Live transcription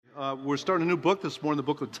We're starting a new book this morning, the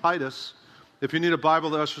book of Titus. If you need a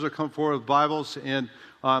Bible, the ushers will come forward with Bibles. And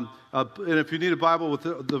if you need a Bible with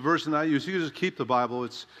the version I use, you can just keep the Bible.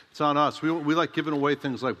 It's on us. We like giving away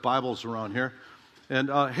things like Bibles around here.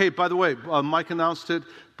 And hey, by the way, Mike announced it,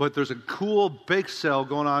 but there's a cool bake sale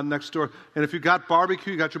going on next door. And if you got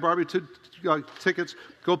barbecue, you got your barbecue tickets,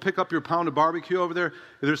 go pick up your pound of barbecue over there.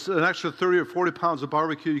 There's an extra 30 or 40 pounds of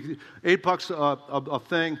barbecue. $8 a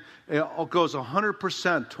thing. It goes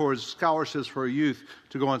 100% towards scholarships for our youth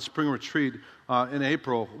to go on spring retreat in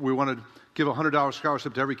April. We want to give a $100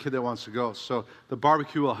 scholarship to every kid that wants to go. So the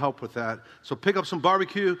barbecue will help with that. So pick up some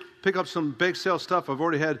barbecue, pick up some bake sale stuff. I've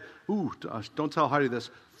already had, don't tell Heidi this,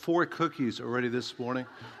 4 cookies already this morning.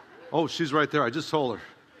 Oh, she's right there. I just told her.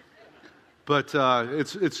 But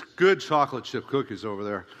it's good chocolate chip cookies over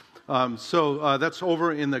there. So that's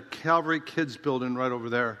over in the Calvary Kids building right over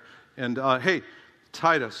there. And hey,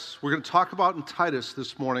 Titus. We're going to talk about in Titus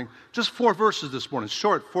this morning, just 4 verses this morning,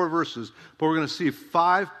 short 4 verses, but we're going to see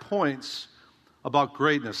 5 points about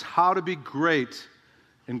greatness, how to be great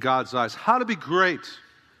in God's eyes, how to be great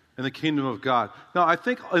in the kingdom of God. Now, I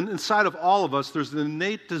think inside of all of us, there's an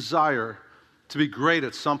innate desire to be great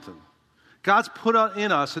at something. God's put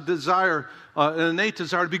in us a desire, an innate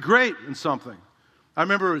desire to be great in something. I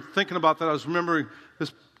remember thinking about that. I was remembering,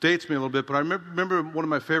 this dates me a little bit, but I remember one of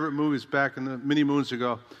my favorite movies back in the many moons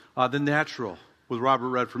ago, The Natural with Robert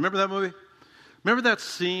Redford. Remember that movie? Remember that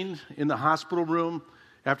scene in the hospital room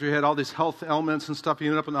after he had all these health ailments and stuff? He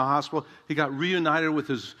ended up in the hospital. He got reunited with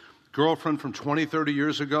his girlfriend from 20, 30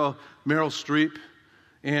 years ago, Meryl Streep.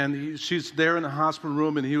 And she's there in the hospital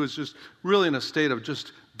room, and he was just really in a state of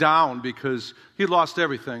just down because he lost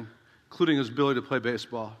everything, including his ability to play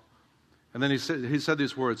baseball. And then he said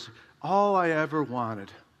these words, "All I ever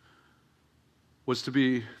wanted was to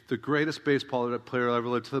be the greatest baseball player I ever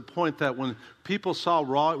lived," to the point that when people saw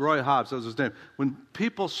Roy Hobbs, that was his name, when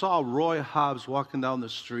people saw Roy Hobbs walking down the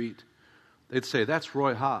street, they'd say, "That's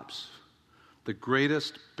Roy Hobbs, the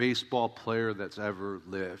greatest baseball player that's ever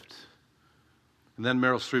lived." And then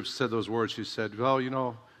Meryl Streep said those words. She said, "Well, you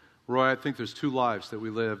know, Roy, I think there's 2 lives that we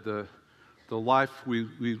live. The life we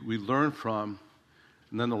learn from,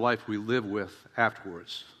 and then the life we live with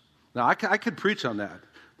afterwards." Now, I could preach on that.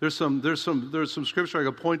 There's some scripture I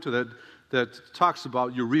could point to that talks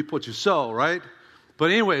about you reap what you sow, right?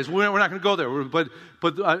 But anyways, we're not going to go there. But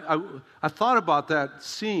I thought about that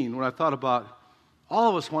scene when I thought about all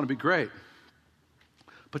of us want to be great.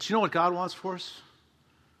 But you know what God wants for us?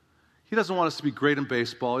 He doesn't want us to be great in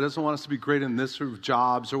baseball. He doesn't want us to be great in this sort of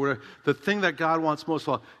jobs or whatever. The thing that God wants most of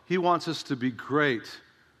all, He wants us to be great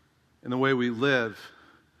in the way we live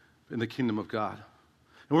in the kingdom of God.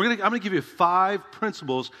 And I'm going to give you 5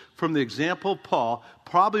 principles from the example of Paul,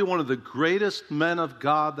 probably one of the greatest men of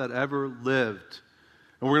God that ever lived.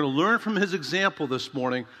 And we're going to learn from his example this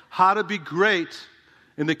morning how to be great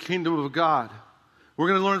in the kingdom of God. We're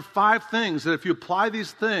going to learn 5 things that if you apply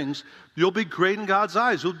these things, you'll be great in God's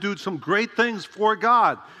eyes. You'll do some great things for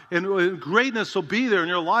God. And greatness will be there in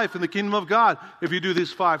your life in the kingdom of God if you do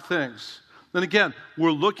these 5 things. And again,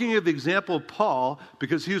 we're looking at the example of Paul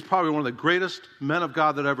because he was probably one of the greatest men of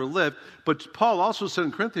God that ever lived. But Paul also said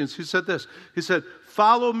in Corinthians, he said this. He said,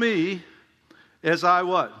 "Follow me as I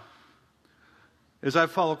what? As I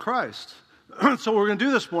follow Christ." So what we're going to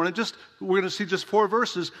do this morning, we're going to see just 4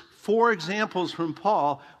 verses, 4 examples from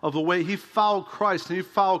Paul of the way he followed Christ, and he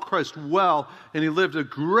followed Christ well, and he lived a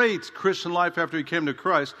great Christian life after he came to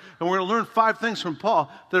Christ. And we're going to learn 5 things from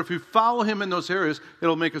Paul that if we follow him in those areas,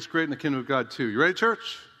 it'll make us great in the kingdom of God too. You ready,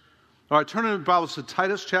 church? All right, turn in the Bibles to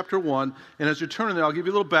Titus chapter 1, and as you're turning there, I'll give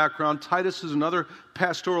you a little background. Titus is another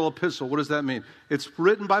pastoral epistle. What does that mean? It's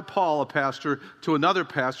written by Paul, a pastor, to another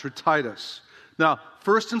pastor, Titus. Now,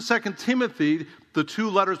 1st and 2nd Timothy, the 2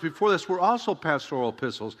 letters before this, were also pastoral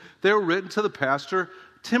epistles. They were written to the pastor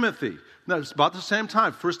Timothy. Now, it's about the same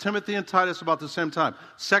time. 1 Timothy and Titus about the same time.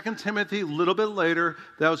 2 Timothy, a little bit later,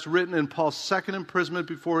 that was written in Paul's 2nd imprisonment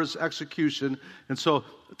before his execution. And so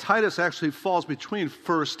Titus actually falls between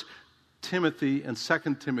 1 Timothy and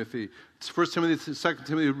 2 Timothy. It's 1 Timothy and 2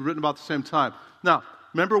 Timothy written about the same time. Now,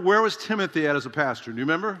 remember, where was Timothy at as a pastor? Do you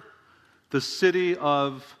remember? The city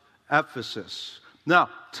of Ephesus. Now,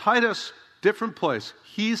 Titus, different place.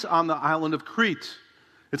 He's on the island of Crete.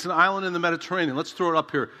 It's an island in the Mediterranean. Let's throw it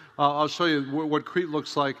up here. I'll show you what Crete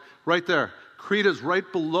looks like right there. Crete is right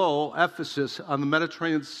below Ephesus on the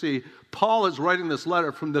Mediterranean Sea. Paul is writing this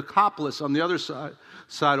letter from Nicopolis on the other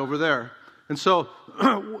side over there. And so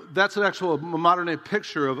that's an actual modern-day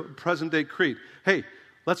picture of present-day Crete. Hey,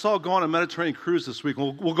 let's all go on a Mediterranean cruise this week.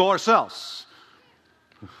 We'll go ourselves.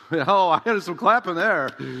 Oh, I had some clapping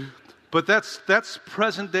there. But that's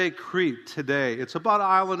present-day Crete today. It's about an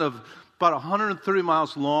island of about 130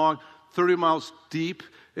 miles long, 30 miles deep,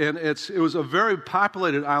 and it was a very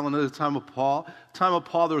populated island at the time of Paul. At the time of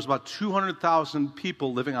Paul, there was about 200,000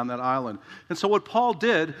 people living on that island. And so what Paul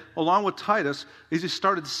did, along with Titus, is he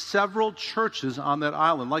started several churches on that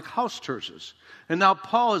island, like house churches. And now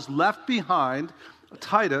Paul has left behind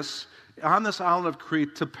Titus on this island of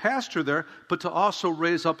Crete to pastor there, but to also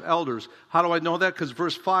raise up elders. How do I know that? Because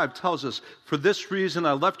verse 5 tells us, "For this reason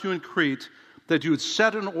I left you in Crete, that you would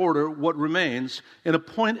set in order what remains and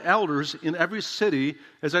appoint elders in every city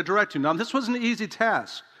as I direct you." Now, this was an easy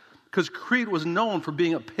task because Crete was known for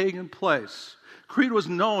being a pagan place. Crete was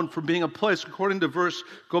known for being a place, according to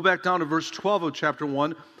go back down to verse 12 of chapter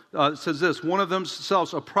 1, it says this, "One of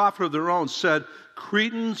themselves, a prophet of their own, said,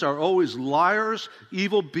 'Cretans are always liars,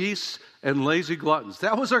 evil beasts, and lazy gluttons.'"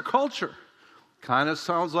 That was their culture. Kind of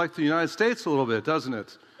sounds like the United States a little bit, doesn't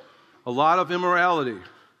it? A lot of immorality.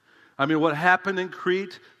 I mean, what happened in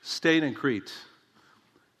Crete stayed in Crete.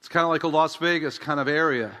 It's kind of like a Las Vegas kind of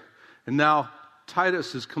area. And now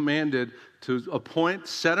Titus is commanded to appoint,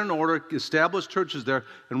 set in order, establish churches there,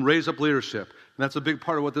 and raise up leadership. And that's a big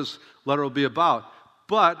part of what this letter will be about.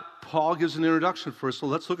 But Paul gives an introduction first, so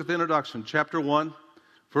let's look at the introduction. Chapter 1,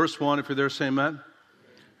 verse 1, if you're there, say amen.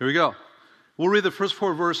 Here we go. We'll read the first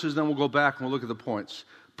 4 verses, then we'll go back and we'll look at the points.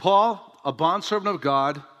 Paul, a bondservant of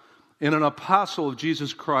God and an apostle of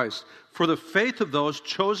Jesus Christ, for the faith of those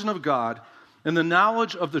chosen of God and the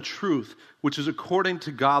knowledge of the truth, which is according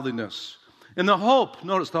to godliness. And the hope,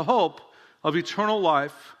 notice, the hope of eternal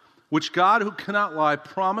life, which God, who cannot lie,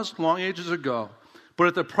 promised long ages ago, but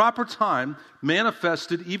at the proper time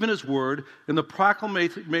manifested even his word in the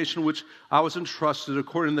proclamation which I was entrusted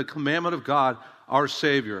according to the commandment of God, our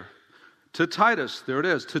Savior. To Titus, there it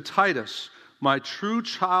is, to Titus, my true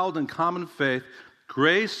child in common faith,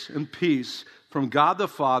 grace and peace from God the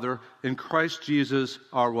Father and Christ Jesus,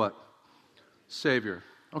 our what? Savior.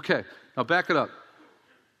 Okay, now back it up.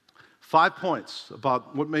 5 points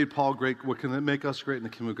about what made Paul great, what can make us great in the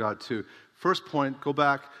kingdom of God too. First point, go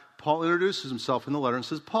back. Paul introduces himself in the letter and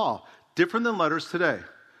says, Paul, different than letters today.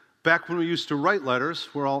 Back when we used to write letters,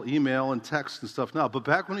 we're all email and text and stuff now, but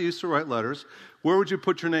back when we used to write letters, where would you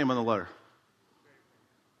put your name on the letter?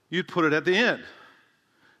 You'd put it at the end.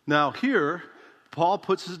 Now here, Paul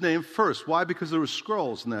puts his name first. Why? Because there were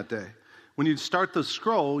scrolls in that day. When you'd start the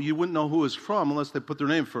scroll, you wouldn't know who it was from unless they put their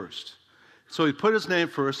name first. So he'd put his name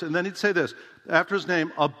first, and then he'd say this, after his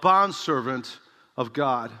name, a bondservant of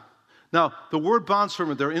God. Now, the word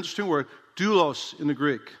bondservant, they're an interesting word, doulos in the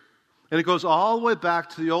Greek. And it goes all the way back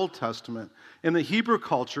to the Old Testament. In the Hebrew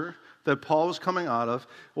culture that Paul was coming out of,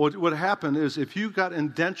 what happened is if you got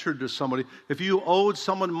indentured to somebody, if you owed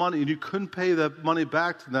someone money and you couldn't pay that money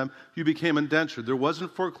back to them, you became indentured. There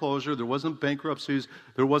wasn't foreclosure, there wasn't bankruptcies,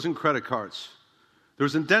 there wasn't credit cards. There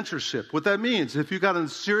was indentureship. What that means, if you got in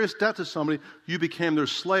serious debt to somebody, you became their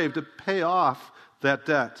slave to pay off that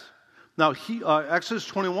debt. Now, Exodus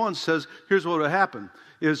 21 says, here's what would happen,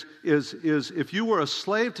 is if you were a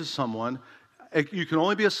slave to someone, you can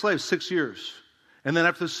only be a slave 6 years. And then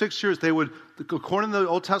after 6 years, they would, according to the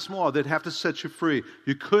Old Testament law, they'd have to set you free.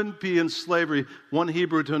 You couldn't be in slavery, one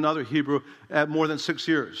Hebrew to another Hebrew, at more than 6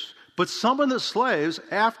 years. But some of the slaves,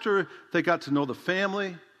 after they got to know the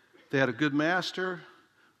family, they had a good master,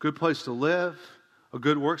 good place to live, a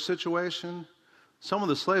good work situation, some of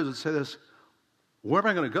the slaves would say this, where am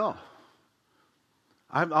I going to go?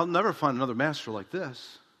 I'll never find another master like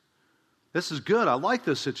this. This is good. I like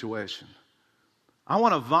this situation. I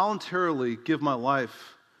want to voluntarily give my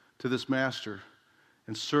life to this master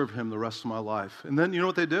and serve him the rest of my life. And then you know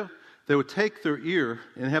what they do? They would take their ear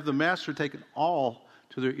and have the master take it all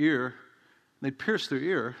to their ear, and they'd pierce their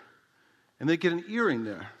ear, and they'd get an earring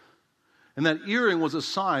there. And that earring was a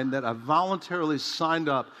sign that I voluntarily signed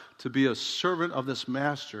up to be a servant of this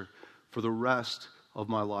master for the rest of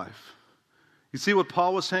my life. You see what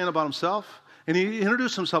Paul was saying about himself? And he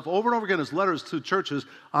introduced himself over and over again in his letters to churches.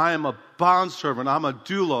 I am a bondservant. I'm a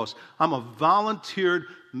doulos. I'm a volunteered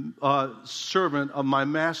servant of my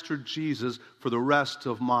master Jesus for the rest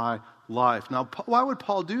of my life. Now, why would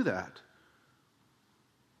Paul do that?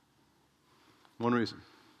 One reason.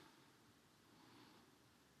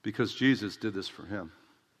 Because Jesus did this for him.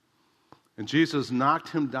 And Jesus knocked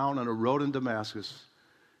him down on a road in Damascus.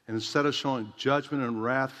 And instead of showing judgment and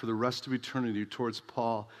wrath for the rest of eternity towards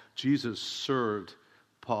Paul, Jesus served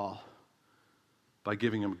Paul by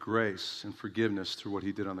giving him grace and forgiveness through what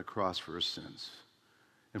he did on the cross for his sins.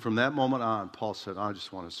 And from that moment on, Paul said, I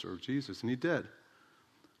just want to serve Jesus. And he did.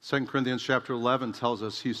 2 Corinthians chapter 11 tells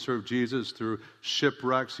us he served Jesus through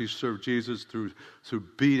shipwrecks. He served Jesus through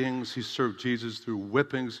beatings. He served Jesus through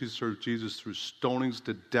whippings. He served Jesus through stonings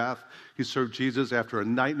to death. He served Jesus after a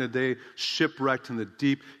night and a day, shipwrecked in the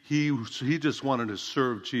deep. He just wanted to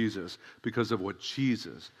serve Jesus because of what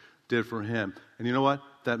Jesus did for him. And you know what?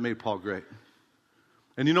 That made Paul great.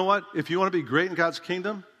 And you know what? If you want to be great in God's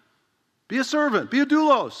kingdom, be a servant. Be a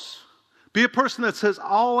doulos. Be a person that says,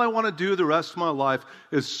 all I want to do the rest of my life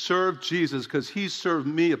is serve Jesus because he served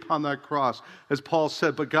me upon that cross. As Paul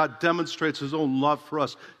said, but God demonstrates his own love for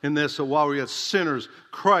us in this. So while we were yet sinners,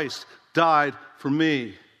 Christ died for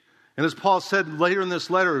me. And as Paul said later in this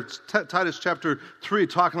letter, Titus chapter 3,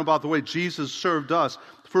 talking about the way Jesus served us,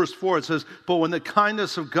 verse 4, it says, but when the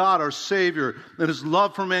kindness of God, our Savior, and his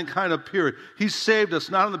love for mankind appeared, he saved us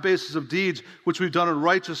not on the basis of deeds which we've done in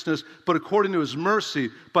righteousness, but according to his mercy,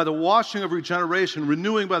 by the washing of regeneration,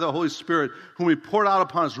 renewing by the Holy Spirit, whom he poured out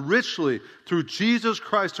upon us richly through Jesus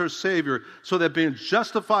Christ our Savior, so that being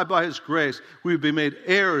justified by his grace, we would be made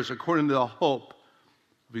heirs according to the hope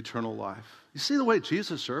of eternal life. You see the way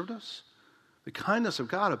Jesus served us? The kindness of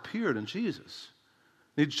God appeared in Jesus.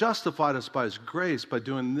 He justified us by his grace by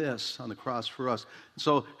doing this on the cross for us.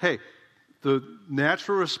 So, hey, the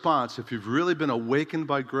natural response, if you've really been awakened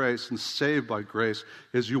by grace and saved by grace,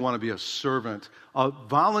 is you want to be a servant.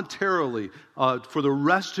 Voluntarily, for the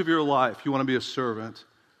rest of your life, you want to be a servant.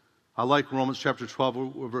 I like Romans chapter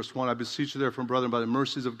 12, verse 1. I beseech you therefore, brethren, by the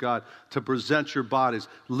mercies of God, to present your bodies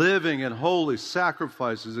living and holy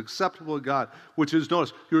sacrifices acceptable to God, which is,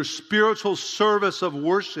 notice, your spiritual service of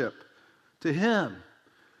worship to him.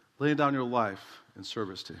 Laying down your life in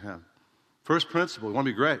service to him. First principle, you want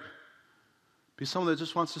to be great. Be someone that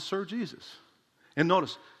just wants to serve Jesus. And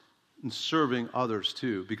notice, in serving others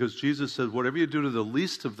too, because Jesus said, whatever you do to the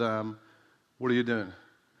least of them, what are you doing?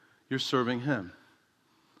 You're serving him.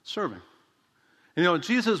 Serving. And you know,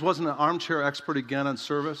 Jesus wasn't an armchair expert again on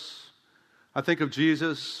service. I think of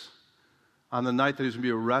Jesus on the night that he was going to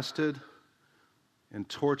be arrested and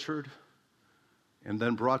tortured and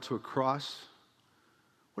then brought to a cross.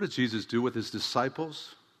 What did Jesus do with his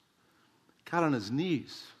disciples? Got on his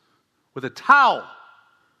knees with a towel.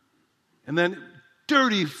 And then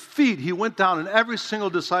dirty feet. He went down in every single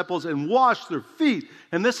disciples and washed their feet.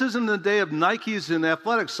 And this isn't the day of Nikes and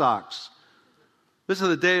athletic socks. This is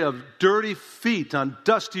the day of dirty feet on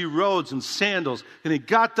dusty roads and sandals. And he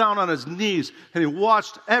got down on his knees and he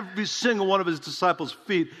washed every single one of his disciples'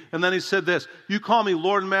 feet. And then he said this, you call me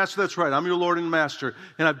Lord and Master? That's right, I'm your Lord and Master.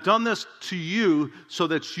 And I've done this to you so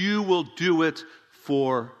that you will do it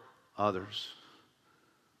for others.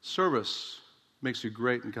 Service makes you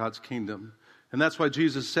great in God's kingdom. And that's why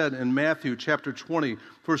Jesus said in Matthew chapter 20,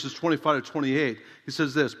 verses 25 to 28, he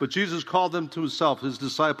says this, but Jesus called them to himself, his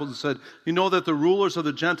disciples, and said, you know that the rulers of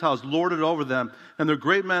the Gentiles lord it over them, and their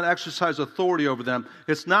great men exercise authority over them.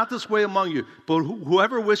 It's not this way among you, but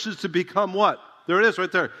whoever wishes to become what? There it is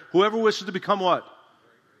right there. Whoever wishes to become what?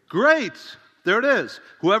 Great. There it is.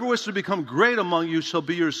 Whoever wishes to become great among you shall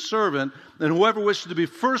be your servant, and whoever wishes to be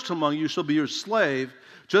first among you shall be your slave.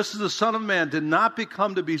 Just as the Son of Man did not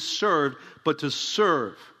become to be served, but to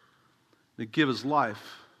serve, and to give his life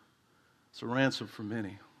as a ransom for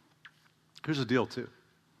many. Here's the deal, too.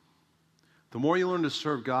 The more you learn to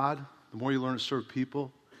serve God, the more you learn to serve people,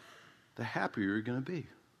 the happier you're going to be.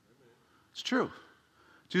 It's true.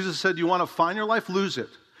 Jesus said, you want to find your life? Lose it.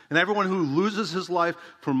 And everyone who loses his life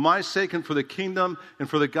for my sake and for the kingdom and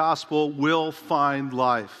for the gospel will find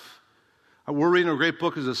life. We're reading a great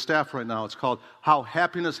book as a staff right now. It's called How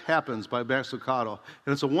Happiness Happens by Max Lucado.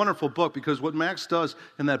 And it's a wonderful book because what Max does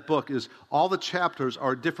in that book is all the chapters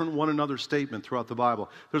are a different one another statement throughout the Bible.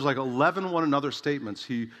 There's like 11 one another statements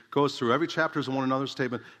he goes through. Every chapter is a one another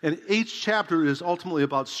statement. And each chapter is ultimately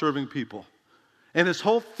about serving people. And his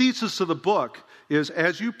whole thesis of the book is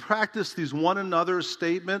as you practice these one another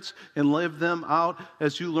statements and live them out,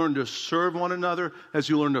 as you learn to serve one another, as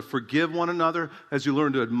you learn to forgive one another, as you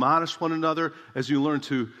learn to admonish one another, as you learn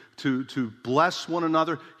to bless one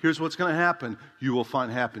another, here's what's going to happen. You will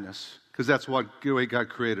find happiness because that's the way God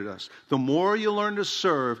created us. The more you learn to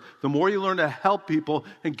serve, the more you learn to help people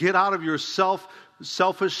and get out of your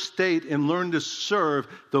selfish state and learn to serve,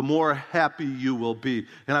 the more happy you will be.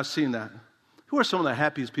 And I've seen that. Who are some of the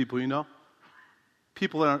happiest people you know?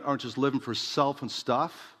 People that aren't just living for self and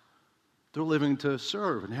stuff. They're living to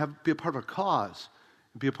serve and be a part of a cause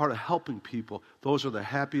and be a part of helping people. Those are the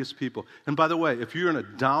happiest people. And by the way, if you're in a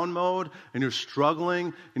down mode and you're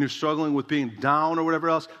struggling with being down or whatever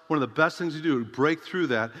else, one of the best things you do to break through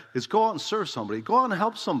that is go out and serve somebody. Go out and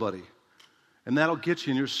help somebody. And that'll get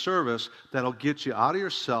you in your service. That'll get you out of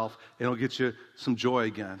yourself, and it'll get you some joy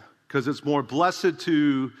again. Because it's more blessed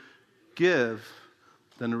to give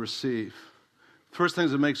than to receive. First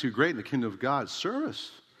things that makes you great in the kingdom of God is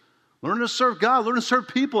service. Learn to serve God. Learn to serve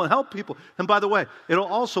people and help people. And by the way, it'll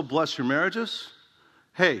also bless your marriages.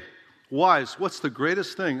 Hey, wives, what's the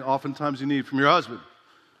greatest thing oftentimes you need from your husband?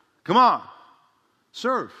 Come on.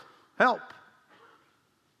 Serve. Help.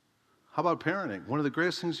 How about parenting? One of the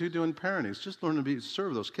greatest things you do in parenting is just learn to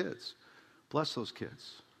serve those kids. Bless those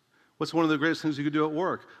kids. What's one of the greatest things you can do at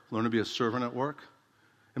work? Learn to be a servant at work.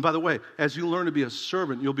 And by the way, as you learn to be a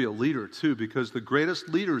servant, you'll be a leader too, because the greatest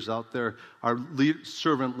leaders out there are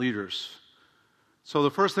servant leaders. So the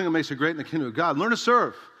first thing that makes you great in the kingdom of God, learn to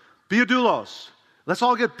serve. Be a doulos. Let's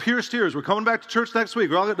all get pierced ears. We're coming back to church next week.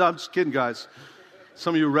 No, I'm just kidding, guys.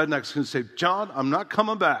 Some of you rednecks can say, John, I'm not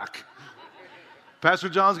coming back. Pastor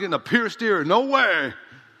John's getting a pierced ear. No way.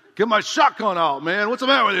 Get my shotgun out, man. What's the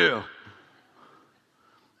matter with you?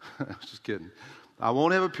 Just kidding. I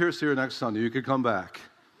won't have a pierced ear next Sunday. You can come back.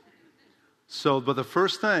 But the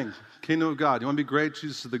first thing, kingdom of God, you want to be great?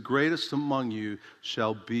 Jesus said, the greatest among you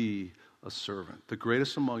shall be a servant. The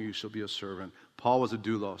greatest among you shall be a servant. Paul was a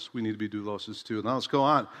doulos. We need to be douloses too. Now let's go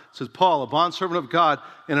on. It says, Paul, a bondservant of God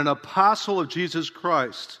and an apostle of Jesus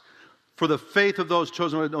Christ for the faith of those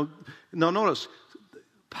chosen. Now notice,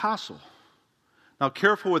 apostle. Now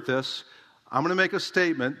careful with this. I'm going to make a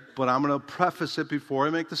statement, but I'm going to preface it before I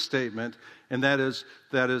make the statement, and that is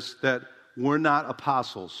that we're not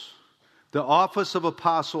apostles. The office of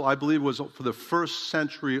apostle, I believe, was for the first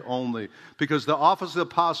century only, because the office of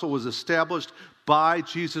apostle was established by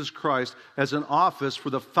Jesus Christ as an office for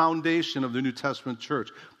the foundation of the New Testament church.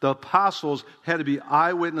 The apostles had to be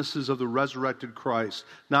eyewitnesses of the resurrected Christ.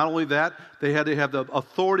 Not only that, they had to have the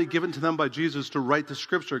authority given to them by Jesus to write the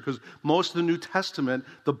Scripture, because most of the New Testament,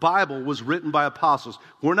 the Bible, was written by apostles.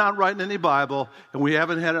 We're not writing any Bible, and we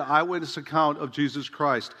haven't had an eyewitness account of Jesus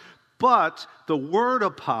Christ. But the word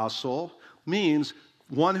apostle means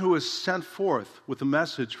one who is sent forth with a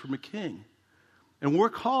message from a king. And we're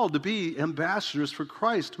called to be ambassadors for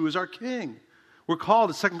Christ, who is our king. We're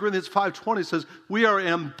called, 2 Corinthians 5:20 says, we are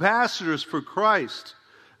ambassadors for Christ.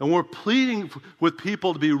 And we're pleading with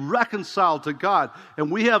people to be reconciled to God.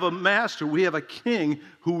 And we have a master, we have a king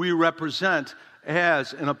who we represent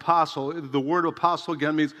as an apostle. The word apostle,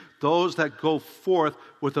 again, means those that go forth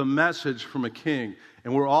with a message from a king.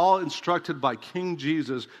 And we're all instructed by King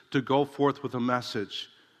Jesus to go forth with a message.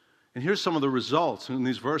 And here's some of the results in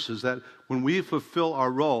these verses, that when we fulfill our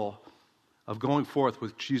role of going forth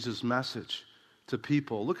with Jesus' message to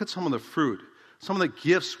people, look at some of the fruit, some of the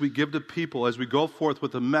gifts we give to people as we go forth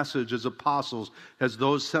with a message as apostles, as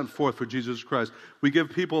those sent forth for Jesus Christ. We give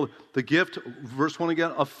people the gift, verse 1 again,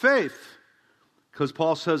 of faith. Because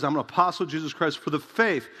Paul says, I'm an apostle of Jesus Christ for the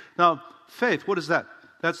faith. Now, faith, what is that?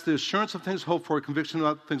 That's the assurance of things hoped for, conviction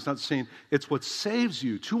about things not seen. It's what saves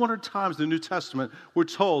you. 200 times in the New Testament, we're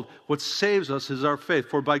told what saves us is our faith.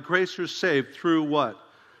 For by grace you're saved through what?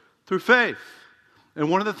 Through faith.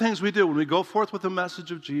 And one of the things we do when we go forth with the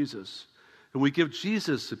message of Jesus, and we give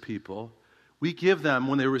Jesus to people, we give them,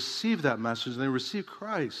 when they receive that message and they receive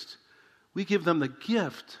Christ, we give them the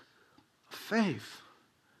gift of faith.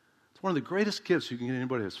 It's one of the greatest gifts you can get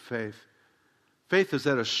anybody is faith. Faith is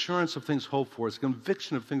that assurance of things hoped for. It's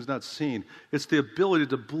conviction of things not seen. It's the ability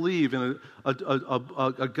to believe in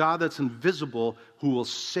a God that's invisible who will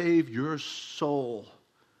save your soul.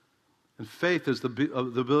 And faith is the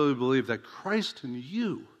ability to believe that Christ in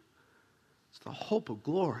you is the hope of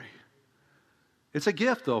glory. It's a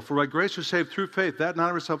gift, though. For by grace you're saved through faith. That not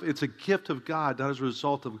of yourself. It's a gift of God, not as a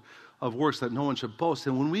result of works that no one should boast.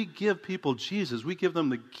 And when we give people Jesus, we give them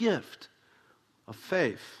the gift of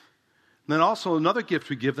faith. And then also another gift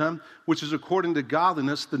we give them, which is according to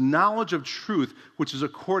godliness, the knowledge of truth, which is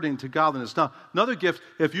according to godliness. Now, another gift,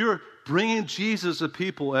 if you're bringing Jesus to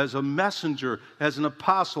people as a messenger, as an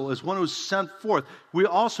apostle, as one who's sent forth, we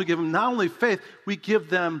also give them not only faith, we give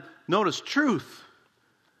them, notice, truth.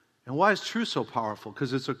 And why is truth so powerful?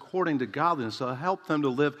 Because it's according to godliness. It'll help them to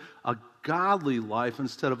live a godly life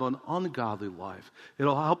instead of an ungodly life.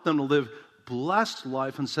 It'll help them to live blessed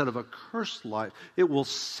life instead of a cursed life. It will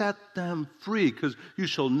set them free, because you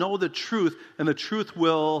shall know the truth, and the truth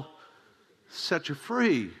will set you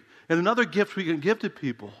free. And another gift we can give to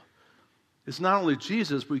people is not only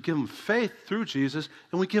Jesus, but we give them faith through Jesus,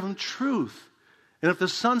 and we give them truth. And if the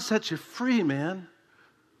Son sets you free, man,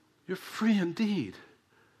 you're free indeed.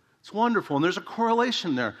 It's wonderful, and there's a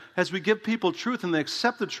correlation there. As we give people truth and they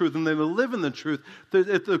accept the truth and they live in the truth,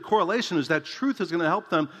 the correlation is that truth is going to help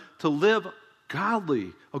them to live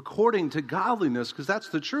godly, according to godliness, because that's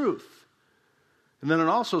the truth. And then it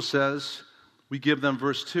also says, we give them,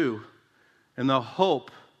 verse 2, and the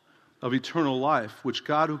hope of eternal life, which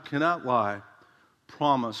God, who cannot lie,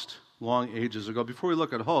 promised long ages ago. Before we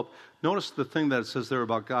look at hope, notice the thing that it says there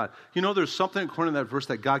about God. You know there's something according to that verse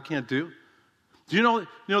that God can't do? Do you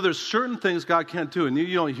know there's certain things God can't do? And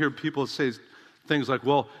you don't hear people say things like,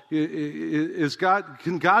 well,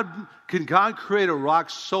 can God create a rock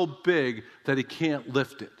so big that he can't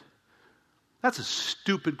lift it? That's a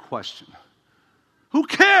stupid question. Who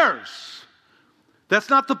cares? That's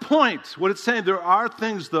not the point. What it's saying, there are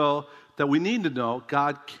things, though, that we need to know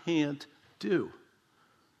God can't do.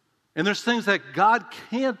 And there's things that God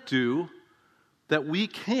can't do that we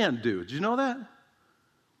can do. Did you know that?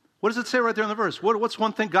 What does it say right there in the verse? What's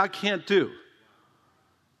one thing God can't do?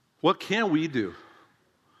 What can we do?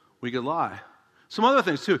 We can lie. Some other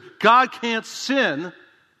things, too. God can't sin,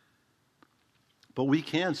 but we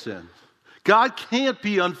can sin. God can't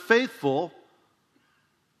be unfaithful,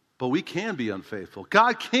 but we can be unfaithful.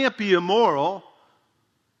 God can't be immoral,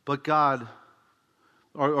 but God's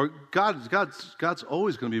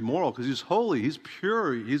always going to be moral because he's holy, he's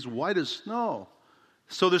pure, he's white as snow.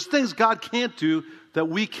 So there's things God can't do that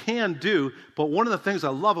we can do, but one of the things I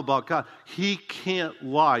love about God, he can't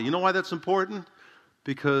lie. You know why that's important?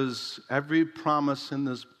 Because every promise in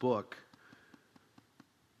this book,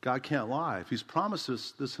 God can't lie. If he's promised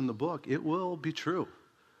us this in the book, it will be true.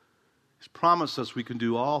 He's promised us we can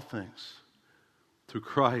do all things through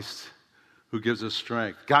Christ who gives us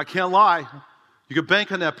strength. God can't lie. You can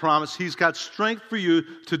bank on that promise. He's got strength for you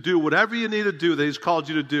to do whatever you need to do that he's called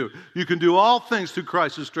you to do. You can do all things through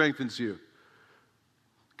Christ who strengthens you.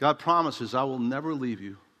 God promises, I will never leave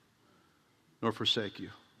you nor forsake you.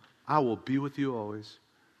 I will be with you always,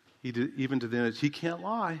 even to the end. He can't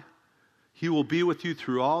lie. He will be with you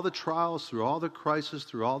through all the trials, through all the crises,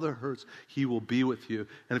 through all the hurts. He will be with you.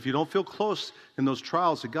 And if you don't feel close in those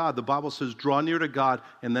trials to God, the Bible says, draw near to God,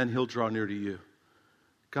 and then he'll draw near to you.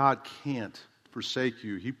 God can't forsake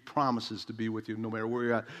you. He promises to be with you no matter where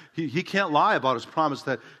you're at. He can't lie about his promise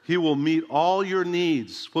that he will meet all your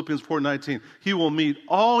needs. Philippians 4:19. He will meet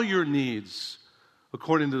all your needs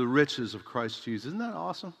according to the riches of Christ Jesus. Isn't that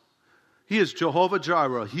awesome? He is Jehovah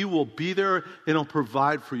Jireh. He will be there and he'll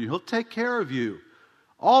provide for you. He'll take care of you.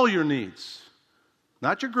 All your needs.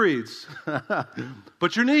 Not your greeds,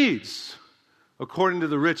 but your needs. According to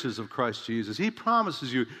the riches of Christ Jesus. He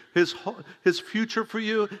promises you his future for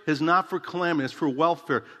you is not for calamity, it's for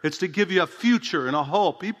welfare. It's to give you a future and a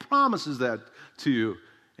hope. He promises that to you,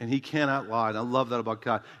 and he cannot lie. And I love that about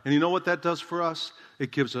God. And you know what that does for us?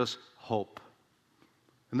 It gives us hope.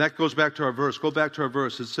 And that goes back to our verse. Go back to our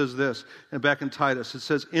verse. It says this, and back in Titus, it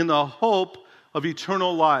says, in the hope of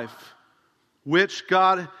eternal life, which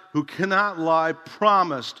God, who cannot lie,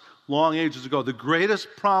 promised long ages ago. The greatest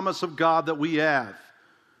promise of God that we have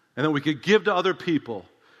and that we could give to other people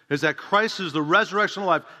is that Christ is the resurrection of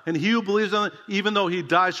life, and he who believes in him, even though he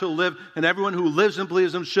dies, shall live, and everyone who lives and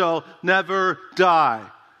believes in him shall never die.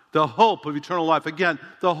 The hope of eternal life. Again,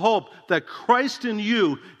 the hope that Christ in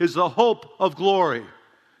you is the hope of glory.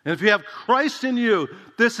 And if you have Christ in you,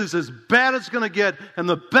 this is as bad as it's going to get, and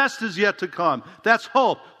the best is yet to come. That's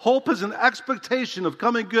hope. Hope is an expectation of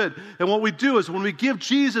coming good. And what we do is when we give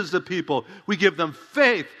Jesus to people, we give them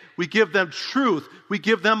faith, we give them truth, we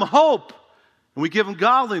give them hope, and we give them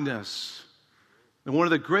godliness. And one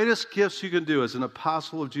of the greatest gifts you can do as an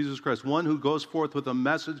apostle of Jesus Christ, one who goes forth with a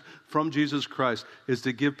message from Jesus Christ, is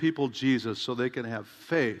to give people Jesus so they can have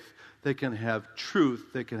faith, they can have truth,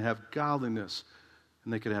 they can have godliness,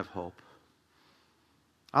 and they can have hope.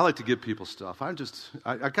 I like to give people stuff. I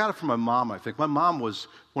got it from my mom, I think. My mom was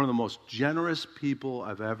one of the most generous people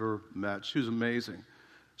I've ever met. She was amazing.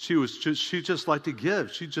 She just liked to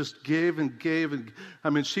give. She just gave and gave. And I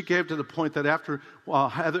mean, she gave to the point that after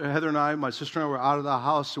Heather and I, my sister and I were out of the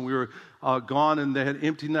house and we were gone and they had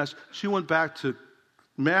empty nests, she went back to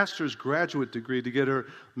master's graduate degree to get her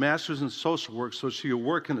master's in social work so she could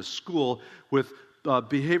work in a school with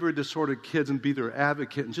behavior disordered kids and be their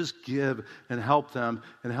advocate and just give and help them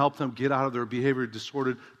get out of their behavior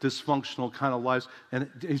disordered, dysfunctional kind of lives. And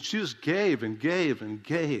she just gave and gave and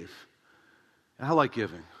gave. And I like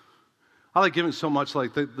giving. I like giving so much.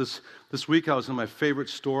 Like this week I was in my favorite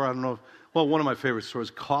store. I don't know. Well, one of my favorite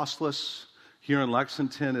stores, Costless, here in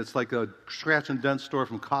Lexington. It's like a scratch and dent store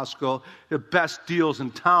from Costco. The best deals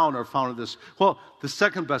in town are found at this. Well, the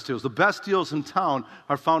second best deals. The best deals in town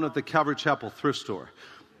are found at the Calvary Chapel thrift store.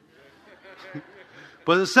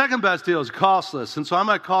 But the second best deal is Costless. And so I'm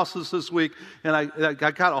at Costless this week, and I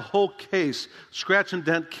got a whole case, scratch and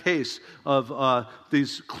dent case of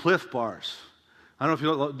these Cliff Bars. I don't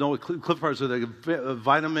know if you know what Clif Bars are. They have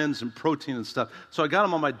vitamins and protein and stuff. So I got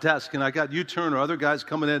them on my desk, and I got U-Turn or other guys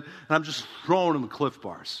coming in, and I'm just throwing them Clif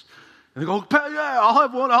Bars. And they go, yeah, I'll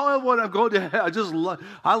have one. I'm going to,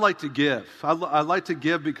 I like to give. I like to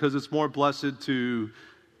give because it's more blessed to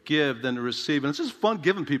give than to receive. And it's just fun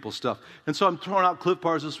giving people stuff. And so I'm throwing out Clif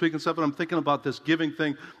Bars this week and stuff, and I'm thinking about this giving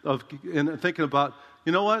thing and thinking about,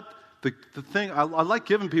 you know what? The thing, I like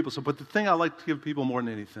giving people stuff, but the thing I like to give people more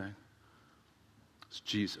than anything is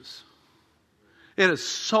Jesus. It is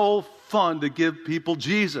so fun to give people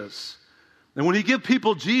Jesus. And when you give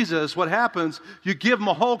people Jesus, what happens, you give them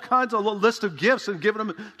a whole kinds of list of gifts and giving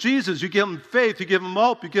them Jesus. You give them faith, you give them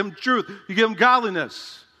hope, you give them truth, you give them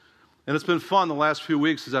godliness. And it's been fun the last few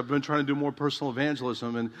weeks as I've been trying to do more personal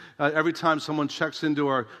evangelism. And every time someone checks into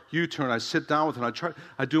our U-Turn, I sit down with them.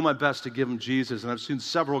 I do my best to give them Jesus. And I've seen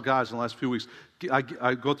several guys in the last few weeks.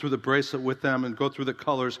 I go through the bracelet with them and go through the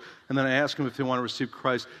colors. And then I ask them if they want to receive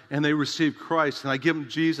Christ. And they receive Christ. And I give them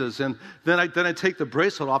Jesus. And then I take the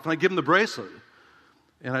bracelet off and I give them the bracelet.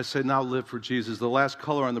 And I say, now live for Jesus. The last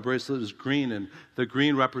color on the bracelet is green. And the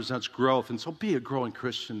green represents growth. And so be a growing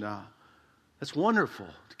Christian now. It's wonderful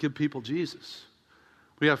to give people Jesus.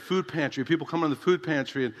 We have food pantry. People come in the food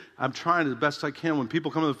pantry, and I'm trying the best I can. When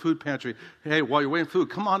people come in the food pantry, hey, while you're waiting for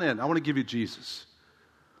food, come on in. I want to give you Jesus.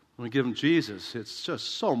 When we give them Jesus, it's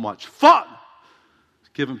just so much fun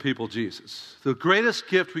giving people Jesus. The greatest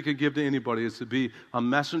gift we could give to anybody is to be a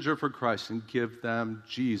messenger for Christ and give them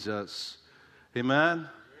Jesus. Amen?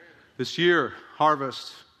 This year,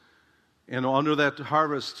 harvest. And under that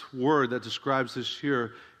harvest word that describes this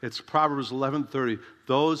year, it's Proverbs 11:30.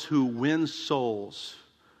 Those who win souls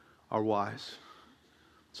are wise.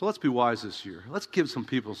 So let's be wise this year. Let's give some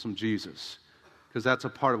people some Jesus, because that's a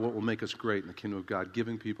part of what will make us great in the kingdom of God,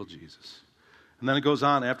 giving people Jesus. And then it goes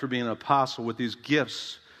on after being an apostle with these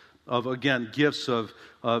gifts of, again, gifts of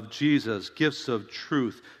Jesus, gifts of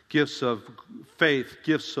truth, gifts of faith,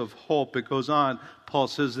 gifts of hope. It goes on. Paul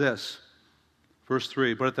says this. Verse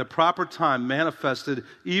 3, but at the proper time manifested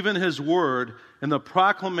even his word in the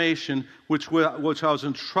proclamation which I was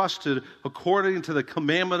entrusted according to the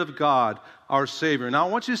commandment of God, our Savior. Now, I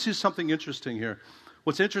want you to see something interesting here.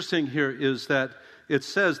 What's interesting here is that it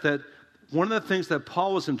says that one of the things that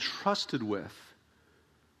Paul was entrusted with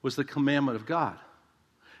was the commandment of God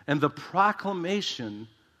and the proclamation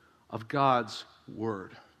of God's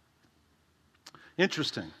word.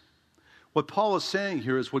 Interesting. What Paul is saying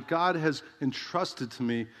here is what God has entrusted to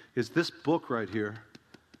me is this book right here,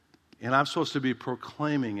 and I'm supposed to be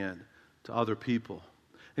proclaiming it to other people.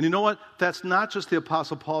 And you know what? That's not just the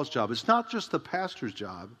Apostle Paul's job. It's not just the pastor's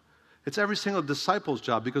job. It's every single disciple's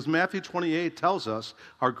job, because Matthew 28 tells us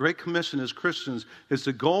our great commission as Christians is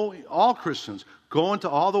to go, all Christians, go into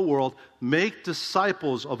all the world, make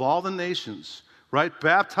disciples of all the nations, right?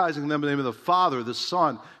 Baptizing them in the name of the Father, the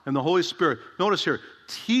Son, and the Holy Spirit. Notice here,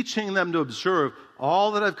 teaching them to observe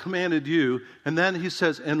all that I've commanded you. And then he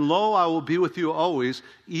says, and lo, I will be with you always,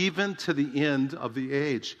 even to the end of the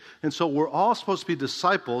age. And so we're all supposed to be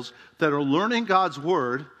disciples that are learning God's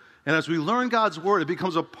word. And as we learn God's word, it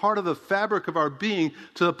becomes a part of the fabric of our being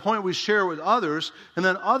to the point we share it with others. And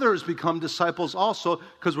then others become disciples also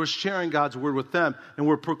because we're sharing God's word with them. And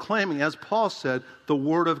we're proclaiming, as Paul said, the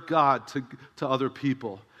word of God to other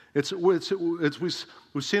people.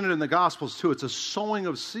 We've seen it in the Gospels too. It's a sowing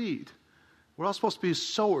of seed. We're all supposed to be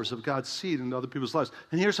sowers of God's seed into other people's lives.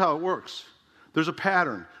 And here's how it works. There's a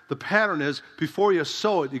pattern. The pattern is before you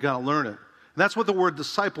sow it, you got to learn it. And that's what the word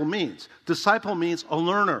disciple means. Disciple means a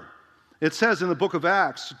learner. It says in the book of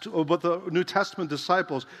Acts about the New Testament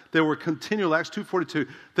disciples, they were continually, Acts 2:42,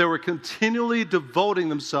 they were continually devoting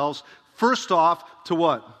themselves first off to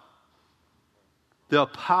what? The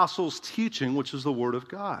apostles' teaching, which is the word of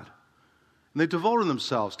God. And they devoted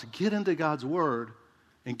themselves to get into God's word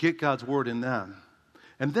and get God's word in them.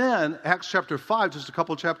 And then, Acts chapter 5, just a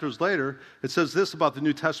couple chapters later, it says this about the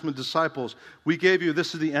New Testament disciples. We gave you,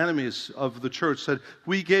 this is the enemies of the church, said,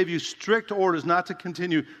 we gave you strict orders not to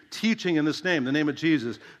continue teaching in this name, the name of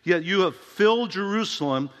Jesus. Yet you have filled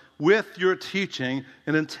Jerusalem with your teaching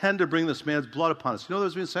and intend to bring this man's blood upon us. You know what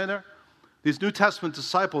that's being saying there? These New Testament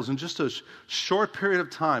disciples, in just a short period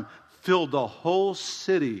of time, filled the whole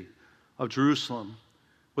city of Jerusalem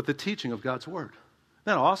with the teaching of God's word. Isn't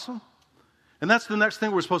that awesome? And that's the next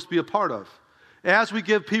thing we're supposed to be a part of. As we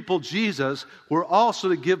give people Jesus, we're also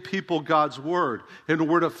to give people God's word. And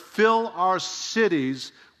we're to fill our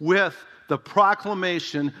cities with the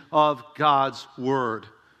proclamation of God's word.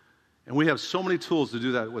 And we have so many tools to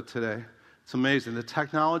do that with today. It's amazing. The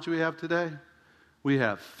technology we have today, we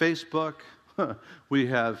have Facebook, we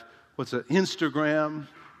have, Instagram,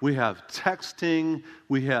 we have texting,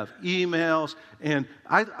 we have emails, and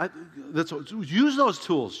use those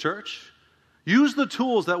tools, church. Use the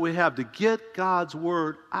tools that we have to get God's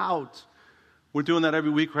word out. We're doing that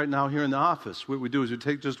every week right now here in the office. What we do is we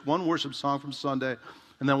take just one worship song from Sunday,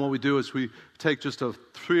 and then what we do is we take just a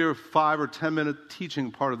 3 or 5 or 10 minute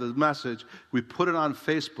teaching part of the message, we put it on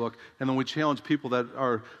Facebook, and then we challenge people that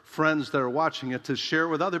are friends that are watching it to share it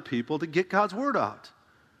with other people to get God's word out.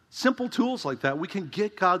 Simple tools like that, we can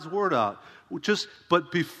get God's word out.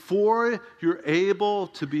 But before you're able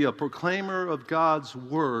to be a proclaimer of God's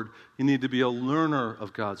word, you need to be a learner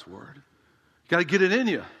of God's word. You got to get it in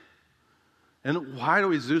you. And why do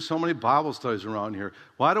we do so many Bible studies around here?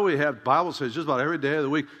 Why do we have Bible studies just about every day of the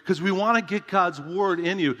week? Because we want to get God's word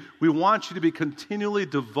in you. We want you to be continually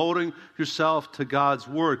devoting yourself to God's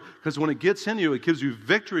word. Because when it gets in you, it gives you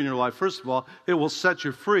victory in your life. First of all, it will set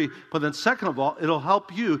you free. But then second of all, it'll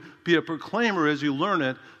help you be a proclaimer as you learn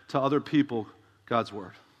it to other people, God's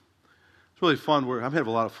word. It's really fun. I'm having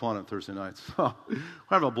a lot of fun on Thursday nights. We're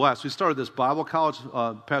having a blast. We started this Bible college.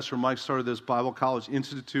 Pastor Mike started this Bible College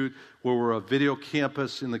Institute where we're a video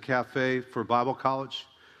campus in the cafe for Bible college.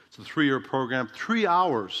 It's a 3-year program, 3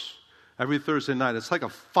 hours every Thursday night. It's like a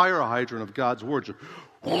fire hydrant of God's word.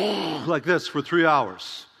 Like this for 3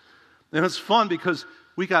 hours. And it's fun because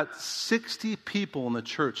we got 60 people in the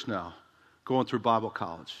church now going through Bible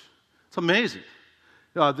college. It's amazing.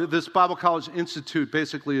 This Bible College Institute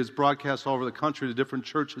basically is broadcast all over the country to different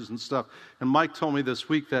churches and stuff. And Mike told me this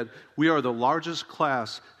week that we are the largest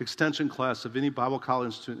extension class of any Bible college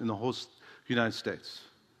institute in the whole United States.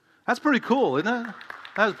 That's pretty cool, isn't it?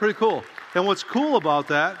 That's pretty cool. And what's cool about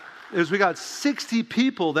that is we got 60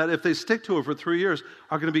 people that if they stick to it for 3 years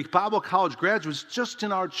are going to be Bible college graduates just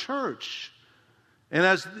in our church. And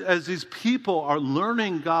as these people are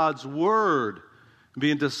learning God's word,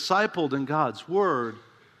 being discipled in God's word,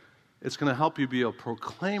 it's going to help you be a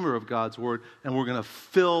proclaimer of God's word, and we're going to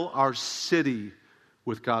fill our city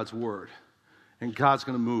with God's word. And God's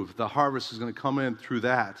going to move. The harvest is going to come in through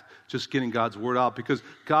that, just getting God's word out, because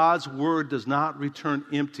God's word does not return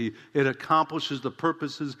empty. It accomplishes the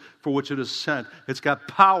purposes for which it is sent. It's got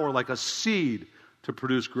power like a seed to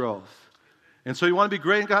produce growth. And so you want to be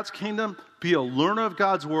great in God's kingdom? Be a learner of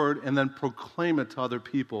God's word and then proclaim it to other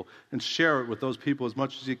people and share it with those people as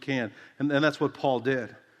much as you can. And that's what Paul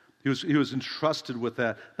did. He was entrusted with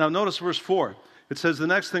that. Now notice verse 4. It says the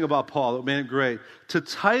next thing about Paul that made it great. To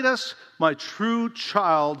Titus, my true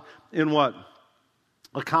child in what?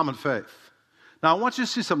 A common faith. Now I want you to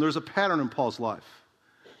see something. There's a pattern in Paul's life.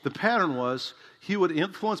 The pattern was he would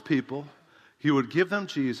influence people. He would give them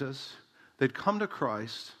Jesus. They'd come to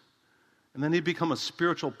Christ. And then he'd become a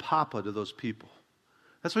spiritual papa to those people.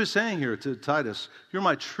 That's what he's saying here to Titus. You're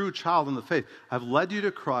my true child in the faith. I've led you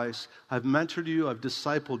to Christ. I've mentored you. I've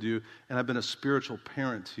discipled you. And I've been a spiritual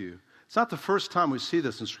parent to you. It's not the first time we see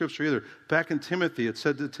this in Scripture either. Back in Timothy, it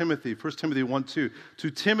said to Timothy, 1 Timothy 1:2,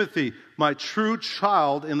 to Timothy, my true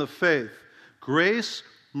child in the faith, grace,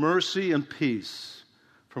 mercy, and peace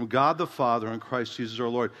from God the Father and Christ Jesus our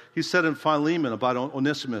Lord. He said in Philemon about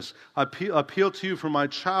Onesimus, I appeal to you for my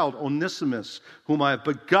child Onesimus, whom I have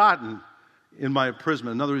begotten in my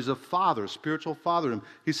imprisonment. In other words, he's a father, a spiritual father.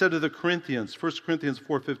 He said to the Corinthians, 1 Corinthians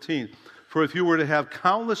 4:15, for if you were to have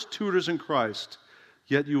countless tutors in Christ,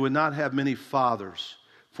 yet you would not have many fathers.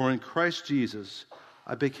 For in Christ Jesus,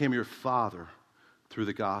 I became your father through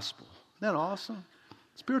the gospel. Isn't that awesome?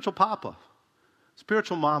 Spiritual papa,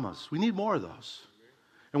 spiritual mamas. We need more of those.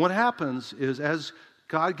 And what happens is as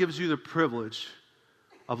God gives you the privilege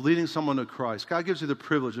of leading someone to Christ, God gives you the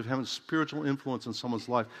privilege of having spiritual influence in someone's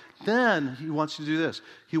life, then he wants you to do this.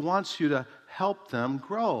 He wants you to help them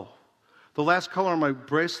grow. The last color on my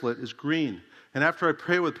bracelet is green. And after I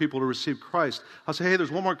pray with people to receive Christ, I'll say, hey, there's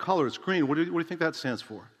one more color. It's green. What do you think that stands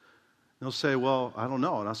for? And they'll say, well, I don't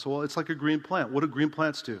know. And I'll say, well, it's like a green plant. What do green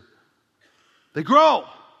plants do? They grow.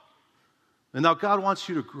 And now God wants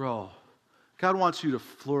you to grow. God wants you to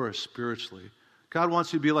flourish spiritually. God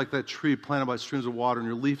wants you to be like that tree planted by streams of water and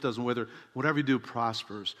your leaf doesn't wither. Whatever you do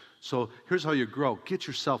prospers. So here's how you grow. Get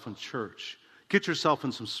yourself in church. Get yourself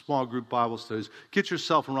in some small group Bible studies. Get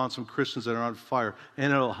yourself around some Christians that are on fire,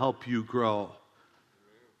 and it'll help you grow.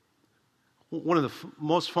 One of the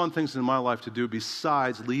most fun things in my life to do,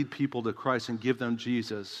 besides lead people to Christ and give them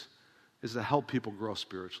Jesus, is to help people grow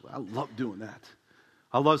spiritually. I love doing that.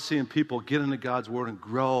 I love seeing people get into God's Word and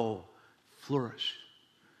grow, flourish.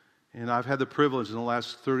 And I've had the privilege in the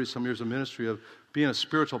last 30-some years of ministry of being a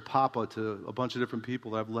spiritual papa to a bunch of different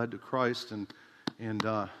people that I've led to Christ and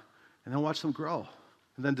then watch them grow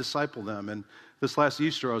and then disciple them. And this last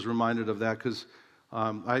Easter I was reminded of that because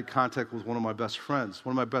I had contact with one of my best friends.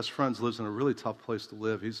 One of my best friends lives in a really tough place to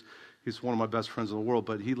live. He's one of my best friends in the world,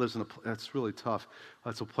 but he lives in that's really tough.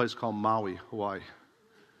 It's a place called Maui, Hawaii.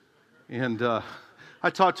 And I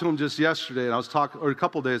talked to him just yesterday, and or a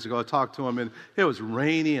couple of days ago, I talked to him, and it was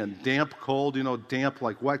rainy and damp cold, damp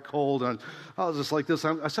like wet cold. And I was just like this.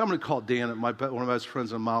 I said, I'm going to call Dan, one of my best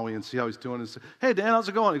friends in Maui, and see how he's doing. And say, hey, Dan, how's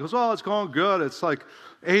it going? He goes, well, it's going good. It's like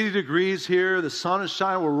 80 degrees here. The sun is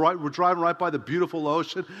shining. We're driving right by the beautiful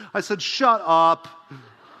ocean. I said, shut up.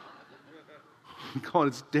 Going,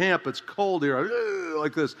 it's damp, it's cold here,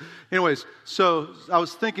 like this. Anyways, so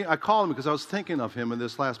I called him because I was thinking of him in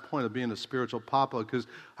this last point of being a spiritual papa, because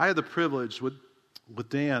I had the privilege with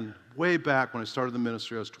Dan way back when I started the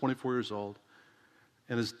ministry. I was 24 years old.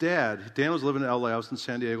 And his dad, Dan was living in LA, I was in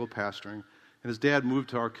San Diego pastoring, and his dad moved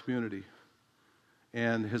to our community.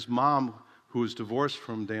 And his mom, who was divorced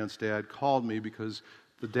from Dan's dad, called me because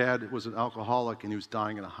the dad was an alcoholic and he was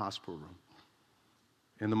dying in a hospital room.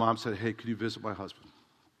 And the mom said, hey, could you visit my husband?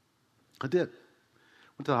 I did.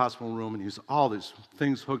 Went to the hospital room, and he was all these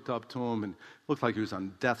things hooked up to him, and it looked like he was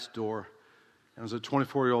on death's door. And as a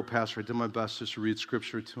 24-year-old pastor, I did my best just to read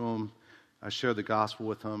scripture to him. I shared the gospel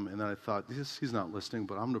with him, and then I thought, he's not listening,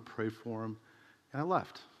 but I'm going to pray for him. And I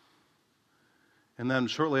left. And then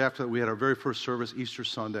shortly after that, we had our very first service, Easter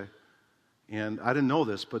Sunday. And I didn't know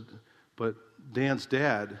this, but Dan's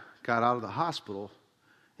dad got out of the hospital,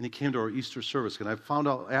 and he came to our Easter service. And I found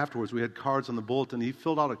out afterwards, we had cards on the bulletin. He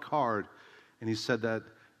filled out a card, and he said that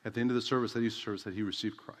at the end of the service, that Easter service, that he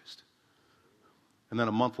received Christ. And then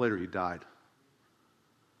a month later, he died.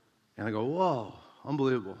 And I go, whoa,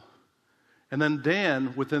 unbelievable. And then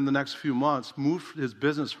Dan, within the next few months, moved his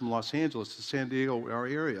business from Los Angeles to San Diego, our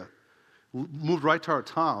area. Moved right to our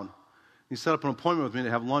town. He set up an appointment with me to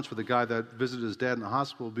have lunch with the guy that visited his dad in the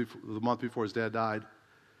hospital the month before his dad died.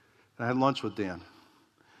 And I had lunch with Dan.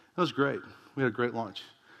 It was great. We had a great lunch.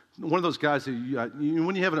 One of those guys that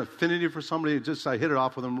when you have an affinity for somebody, I hit it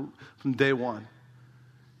off with him from day one.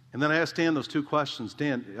 And then I asked Dan those two questions.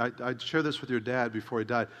 Dan, I shared this with your dad before he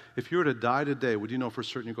died. If you were to die today, would you know for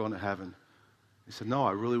certain you're going to heaven? He said, no,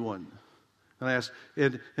 I really wouldn't. And I asked,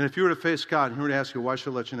 and if you were to face God and he were to ask you, why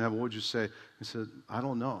should I let you in heaven, what would you say? He said, I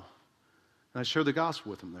don't know. And I shared the gospel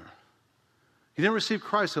with him there. He didn't receive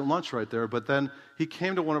Christ at lunch right there, but then he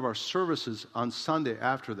came to one of our services on Sunday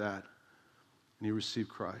after that, and he received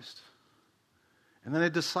Christ. And then I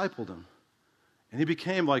discipled him. And he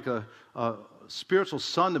became like a spiritual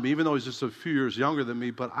son to me, even though he's just a few years younger than me,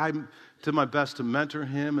 but I did my best to mentor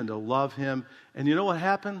him and to love him. And you know what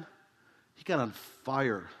happened? He got on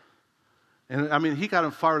fire. And I mean, he got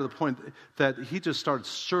on fire to the point that he just started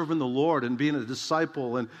serving the Lord and being a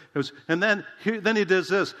disciple. And then he does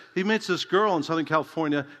this. He meets this girl in Southern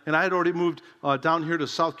California, and I had already moved down here to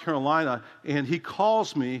South Carolina. And he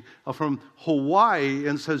calls me from Hawaii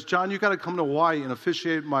and says, John, you got to come to Hawaii and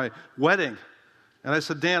officiate my wedding. And I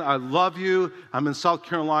said, Dan, I love you. I'm in South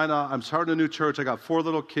Carolina. I'm starting a new church. I got 4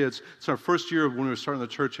 little kids. It's our first year when we were starting the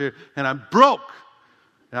church here, and I'm broke.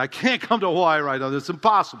 And I can't come to Hawaii right now. It's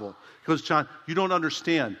impossible. He goes, John, you don't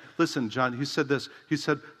understand. Listen, John, he said this. He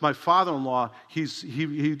said, my father-in-law, he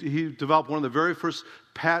developed one of the very first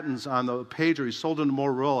patents on the pager. He sold it to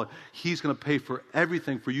Motorola. He's going to pay for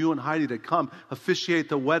everything for you and Heidi to come officiate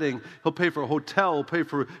the wedding. He'll pay for a hotel. He'll pay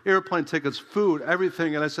for airplane tickets, food,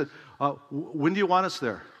 everything. And I said, when do you want us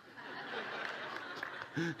there?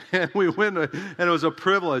 And we went, and it was a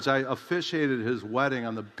privilege. I officiated his wedding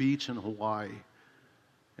on the beach in Hawaii.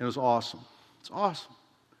 And it was awesome. It's awesome.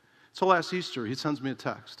 So last Easter, he sends me a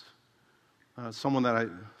text. Someone that I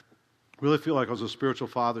really feel like I was a spiritual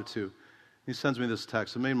father to. He sends me this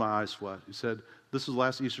text. It made my eyes sweat. He said, this is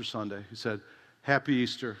last Easter Sunday. He said, Happy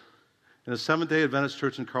Easter. In a Seventh-day Adventist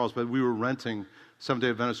church in Carlsbad, we were renting Seventh-day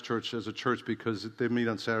Adventist church as a church because they meet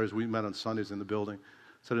on Saturdays. We met on Sundays in the building.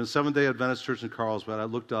 He said, in a Seventh-day Adventist church in Carlsbad, I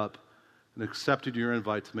looked up and accepted your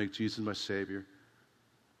invite to make Jesus my Savior.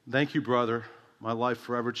 Thank you, brother. My life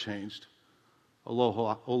forever changed.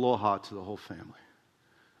 Aloha to the whole family.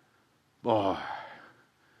 Boy,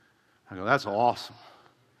 I go, that's awesome.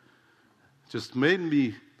 Just made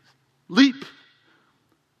me leap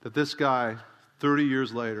that this guy, 30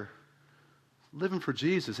 years later, living for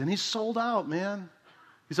Jesus. And he's sold out, man.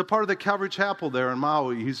 He's a part of the Calvary Chapel there in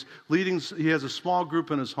Maui. He has a small group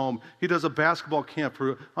in his home. He does a basketball camp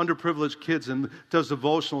for underprivileged kids and does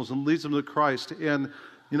devotionals and leads them to Christ. And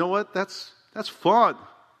you know what? That's fun.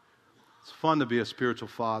 It's fun to be a spiritual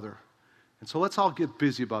father. And so let's all get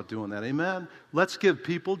busy about doing that. Amen? Let's give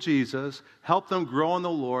people Jesus, help them grow in the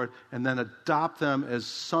Lord, and then adopt them as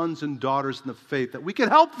sons and daughters in the faith that we can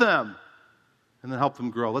help them and then help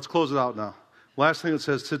them grow. Let's close it out now. Last thing it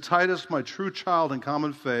says, to Titus, my true child in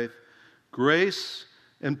common faith, grace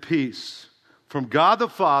and peace from God the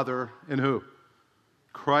Father and who?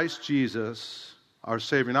 Christ Jesus, our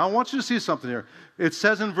Savior. Now I want you to see something here. It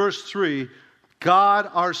says in verse 3, God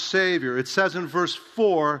our Savior. It says in verse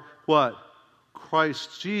 4, what?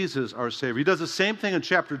 Christ Jesus, our Savior. He does the same thing in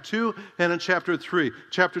chapter 2 and in chapter 3.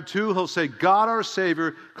 Chapter 2, he'll say, God our Savior.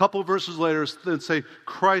 A couple of verses later, then say,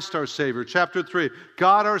 Christ our Savior. Chapter 3,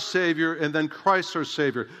 God our Savior, and then Christ our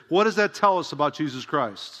Savior. What does that tell us about Jesus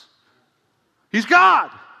Christ? He's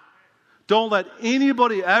God. Don't let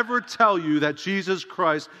anybody ever tell you that Jesus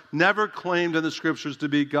Christ never claimed in the Scriptures to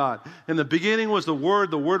be God. In the beginning was the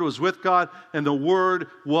Word was with God, and the Word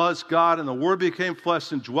was God, and the Word became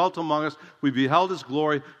flesh and dwelt among us. We beheld His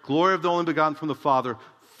glory, glory of the only begotten from the Father,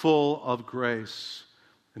 full of grace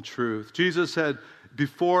and truth. Jesus said,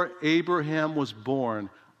 before Abraham was born,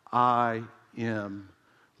 I am.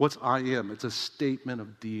 What's I am? It's a statement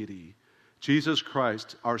of deity. Jesus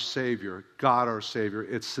Christ, our Savior, God our Savior,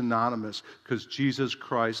 it's synonymous because Jesus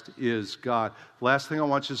Christ is God. Last thing I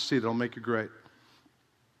want you to see that'll make you great.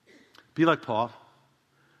 Be like Paul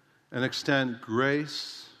and extend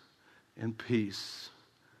grace and peace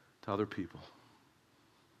to other people.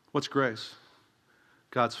 What's grace?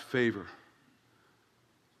 God's favor.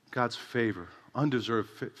 God's favor, undeserved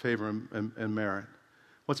favor and merit.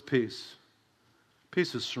 What's peace?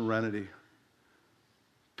 Peace is serenity.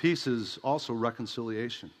 Peace is also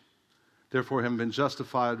reconciliation. Therefore, having been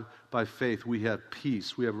justified by faith, we have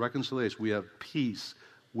peace. We have reconciliation. We have peace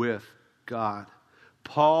with God.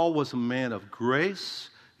 Paul was a man of grace.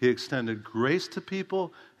 He extended grace to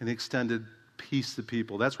people, and he extended peace to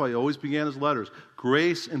people. That's why he always began his letters.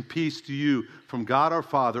 Grace and peace to you from God our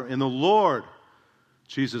Father and the Lord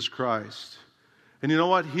Jesus Christ. And you know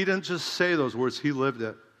what? He didn't just say those words. He lived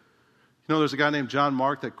it. You know, there's a guy named John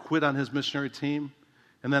Mark that quit on his missionary team.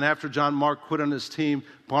 And then after John Mark quit on his team,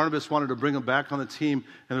 Barnabas wanted to bring him back on the team.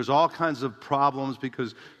 And there's all kinds of problems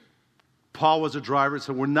because Paul was a driver.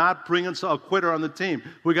 So we're not bringing a quitter on the team.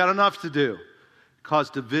 We got enough to do. It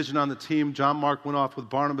caused division on the team. John Mark went off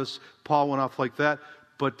with Barnabas. Paul went off like that.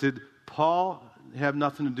 But did Paul have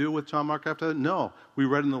nothing to do with John Mark after that? No. We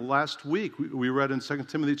read in the last week, we read in 2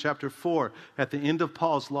 Timothy chapter 4, at the end of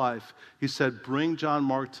Paul's life, he said, bring John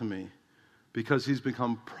Mark to me, because he's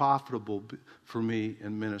become profitable for me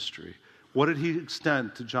in ministry. What did he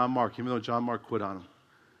extend to John Mark, even though John Mark quit on him?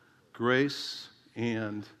 Grace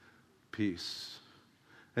and peace.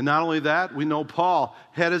 And not only that, we know Paul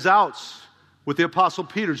had his outs with the Apostle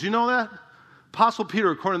Peter. Do you know that? Apostle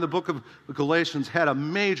Peter, according to the book of Galatians, had a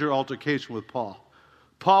major altercation with Paul.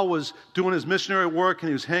 Paul was doing his missionary work, and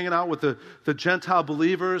he was hanging out with the Gentile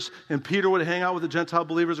believers, and Peter would hang out with the Gentile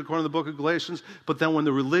believers according to the book of Galatians. But then when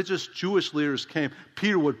the religious Jewish leaders came,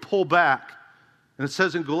 Peter would pull back. And it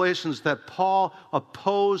says in Galatians that Paul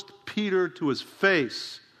opposed Peter to his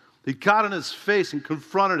face. He got in his face and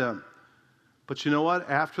confronted him. But you know what?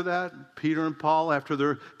 After that, Peter and Paul, after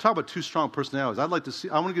their, talk about two strong personalities. I want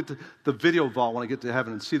to get to the video vault when I get to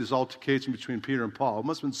heaven and see this altercation between Peter and Paul. It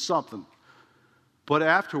must have been something. But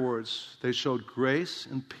afterwards, they showed grace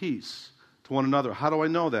and peace to one another. How do I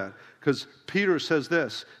know that? Because Peter says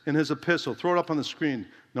this in his epistle. Throw it up on the screen.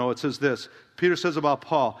 No, it says this. Peter says about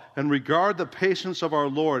Paul, and regard the patience of our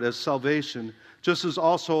Lord as salvation, just as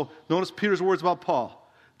also, notice Peter's words about Paul,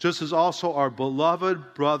 just as also our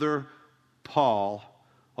beloved brother Paul,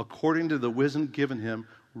 according to the wisdom given him,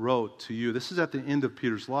 wrote to you. This is at the end of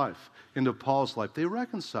Peter's life, end of Paul's life. They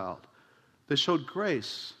reconciled. They showed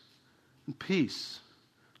grace and peace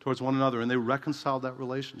towards one another, and they reconciled that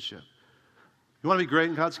relationship. You want to be great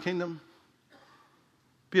in God's kingdom?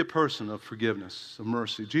 Be a person of forgiveness, of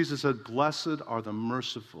mercy. Jesus said, blessed are the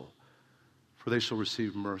merciful, for they shall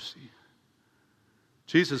receive mercy.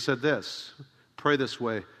 Jesus said this, pray this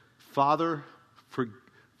way, Father,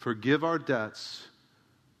 forgive our debts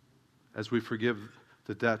as we forgive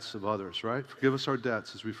the debts of others, right? Forgive us our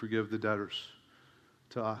debts as we forgive the debtors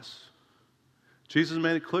to us. Jesus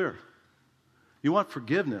made it clear. You want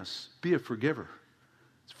forgiveness, be a forgiver.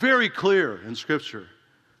 It's very clear in Scripture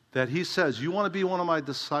that he says, you want to be one of my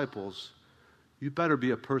disciples, you better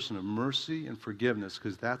be a person of mercy and forgiveness,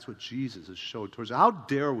 because that's what Jesus has showed towards you. How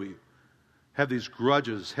dare we have these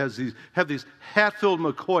grudges, have these hat-filled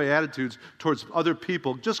McCoy attitudes towards other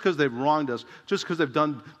people just because they've wronged us, just because they've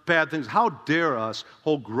done bad things. How dare us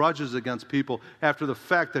hold grudges against people after the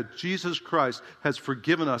fact that Jesus Christ has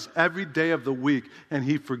forgiven us every day of the week, and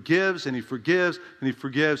he forgives, and he forgives, and he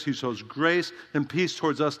forgives. He shows grace and peace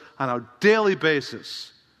towards us on a daily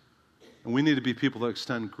basis. And we need to be people that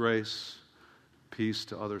extend grace, peace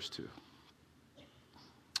to others too.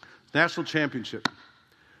 National championship.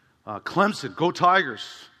 Clemson, go Tigers.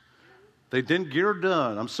 They didn't get her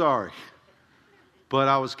done. I'm sorry. But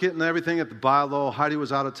I was getting everything at the Bilo. Heidi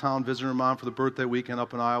was out of town visiting her mom for the birthday weekend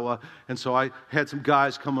up in Iowa. And so I had some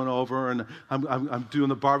guys coming over, and I'm doing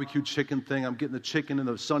the barbecue chicken thing. I'm getting the chicken in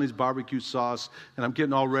the Sonny's barbecue sauce, and I'm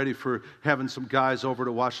getting all ready for having some guys over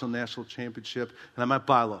to watch the national championship. And I'm at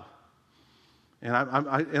Bilo. And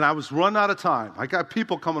I was running out of time. I got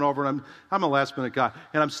people coming over, and I'm a last-minute guy.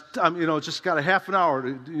 And I'm just got a half an hour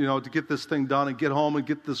to get this thing done and get home and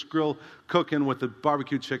get this grill cooking with the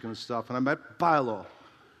barbecue chicken and stuff. And I'm at Bilo.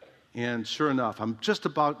 And sure enough, I'm just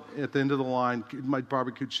about at the end of the line, getting my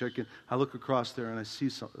barbecue chicken. I look across there, and I see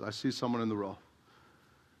someone in the row.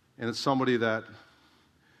 And it's somebody that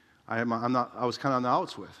I was kind of on the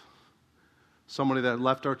outs with. Somebody that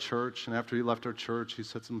left our church, and after he left our church, he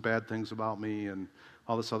said some bad things about me and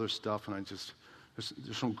all this other stuff, and there's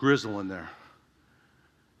some grizzle in there.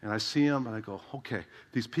 And I see him, and I go, okay,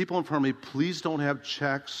 these people in front of me, please don't have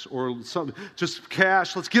checks or something, just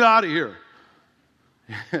cash, let's get out of here.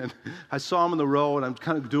 And I saw him in the row, and I'm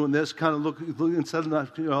kind of doing this, kind of looking instead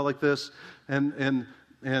of like this, and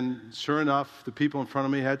sure enough, the people in front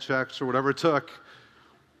of me had checks or whatever it took.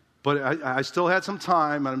 But I still had some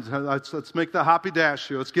time. Let's make the hoppy dash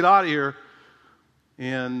here. Let's get out of here.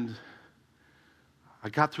 And I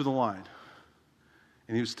got through the line.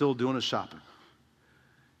 And he was still doing his shopping.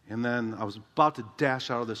 And then I was about to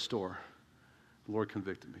dash out of the store. The Lord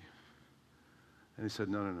convicted me. And he said,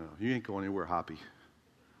 no. You ain't going anywhere, Hoppy.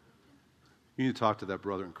 You need to talk to that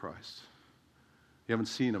brother in Christ. You haven't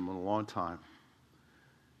seen him in a long time.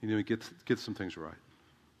 You need to get some things right.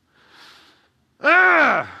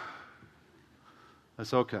 I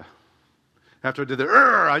said, okay. After I did that,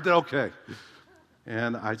 I did okay.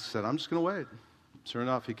 And I said, I'm just going to wait. Sure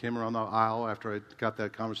enough, he came around the aisle after I got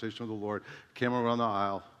that conversation with the Lord. Came around the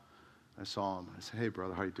aisle. I saw him. I said, hey,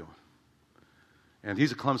 brother, how you doing? And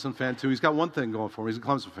he's a Clemson fan, too. He's got one thing going for him. He's a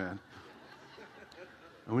Clemson fan.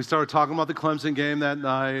 And we started talking about the Clemson game that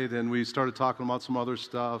night, and we started talking about some other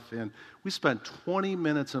stuff. And we spent 20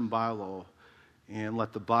 minutes in Bilo and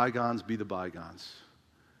let the bygones be the bygones.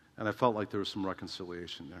 And I felt like there was some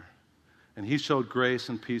reconciliation there. And he showed grace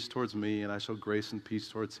and peace towards me, and I showed grace and peace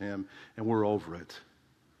towards him, and we're over it.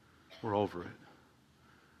 We're over it.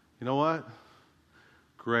 You know what?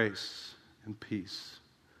 Grace and peace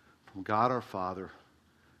from God our Father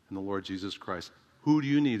and the Lord Jesus Christ. Who do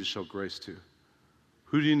you need to show grace to?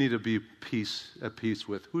 Who do you need to be at peace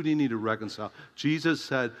with? Who do you need to reconcile? Jesus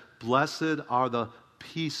said, blessed are the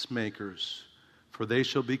peacemakers, for they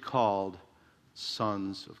shall be called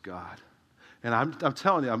sons of God. And I'm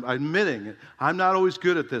telling you, I'm admitting it. I'm not always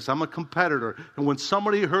good at this. I'm a competitor. And when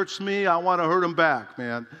somebody hurts me, I want to hurt them back,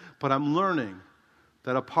 man. But I'm learning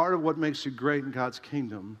that a part of what makes you great in God's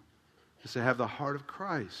kingdom is to have the heart of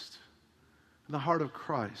Christ. And the heart of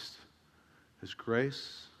Christ is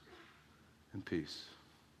grace and peace.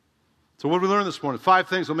 So what did we learn this morning? 5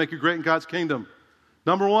 things will make you great in God's kingdom.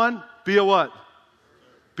 Number 1, be a what?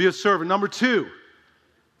 Be a servant. Number 2,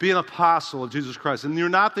 be an apostle of Jesus Christ. And you're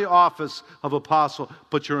not the office of apostle,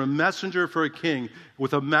 but you're a messenger for a king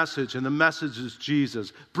with a message, and the message is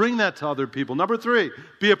Jesus. Bring that to other people. Number 3,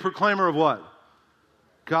 be a proclaimer of what?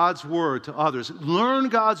 God's word to others. Learn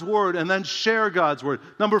God's word and then share God's word.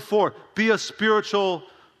 Number 4, be a spiritual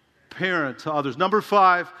parent to others. Number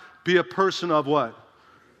 5, be a person of what?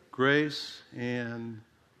 Grace and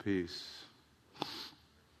peace.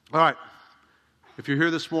 All right. If you're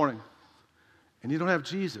here this morning and you don't have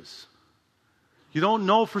Jesus, you don't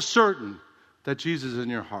know for certain that Jesus is in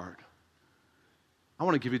your heart, I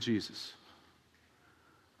want to give you Jesus.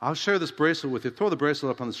 I'll share this bracelet with you. Throw the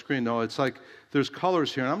bracelet up on the screen. No, it's like there's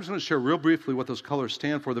colors here, and I'm just going to share real briefly what those colors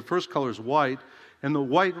stand for. The first color is white, and the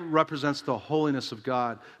white represents the holiness of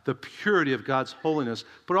God, the purity of God's holiness,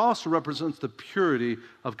 but it also represents the purity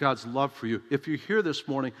of God's love for you. If you're here this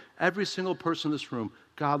morning, every single person in this room,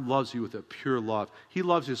 God loves you with a pure love. He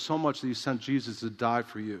loves you so much that He sent Jesus to die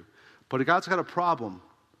for you. But God's got a problem.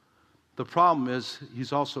 The problem is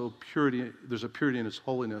He's also purity. There's a purity in His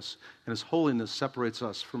holiness, and His holiness separates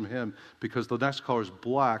us from Him because the next color is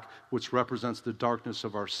black, which represents the darkness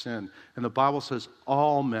of our sin. And the Bible says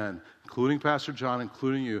all men, including Pastor John,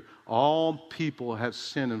 including you, all people have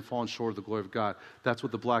sinned and fallen short of the glory of God. That's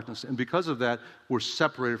what the blackness is. And because of that, we're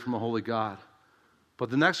separated from a holy God. But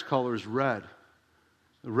the next color is red.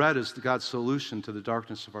 The red is God's solution to the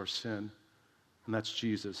darkness of our sin. And that's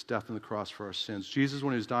Jesus, death on the cross for our sins. Jesus,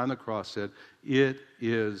 when He was dying on the cross, said, "It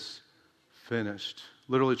is finished."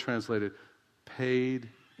 Literally translated, paid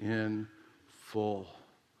in full.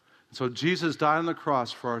 So Jesus died on the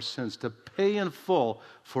cross for our sins to pay in full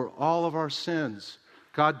for all of our sins.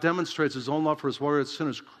 God demonstrates his own love for us while we were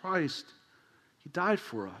sinners. Christ, he died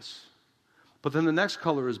for us. But then the next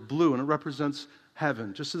color is blue, and it represents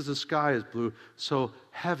heaven. Just as the sky is blue, so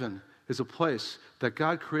heaven is a place that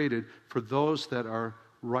God created for those that are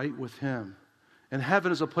right with him. And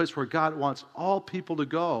heaven is a place where God wants all people to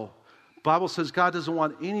go. The Bible says God doesn't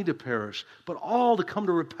want any to perish, but all to come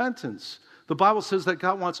to repentance. The Bible says that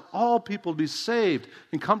God wants all people to be saved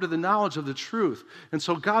and come to the knowledge of the truth. And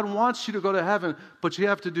so God wants you to go to heaven, but you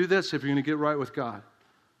have to do this if you're going to get right with God.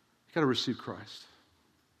 You've got to receive Christ.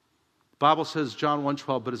 The Bible says, John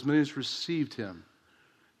 1:12, but as many as received him,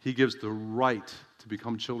 he gives the right to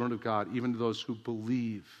become children of God, even to those who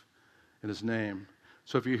believe in his name.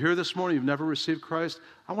 So if you're here this morning, you've never received Christ,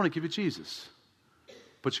 I want to give you Jesus.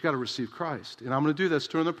 But you've got to receive Christ. And I'm going to do this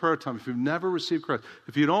during the prayer time. If you've never received Christ,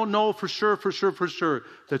 if you don't know for sure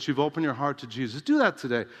that you've opened your heart to Jesus, do that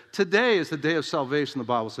today. Today is the day of salvation, the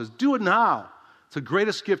Bible says. Do it now. It's the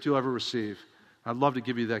greatest gift you'll ever receive. I'd love to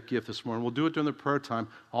give you that gift this morning. We'll do it during the prayer time.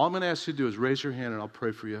 All I'm going to ask you to do is raise your hand and I'll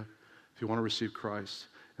pray for you if you want to receive Christ.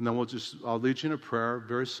 And then I'll lead you in a prayer,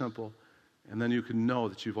 very simple. And then you can know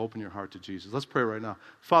that you've opened your heart to Jesus. Let's pray right now.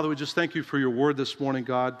 Father, we just thank you for your word this morning,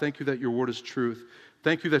 God. Thank you that your word is truth.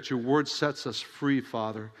 Thank you that your word sets us free,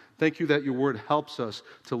 Father. Thank you that your word helps us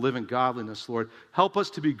to live in godliness, Lord. Help us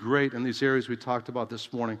to be great in these areas we talked about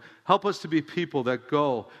this morning. Help us to be people that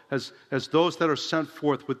go as those that are sent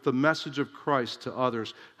forth with the message of Christ to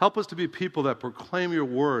others. Help us to be people that proclaim your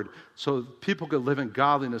word so people can live in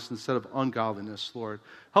godliness instead of ungodliness, Lord.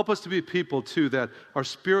 Help us to be people, too, that are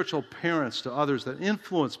spiritual parents to others, that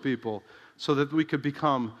influence people so that we could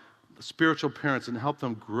become spiritual parents and help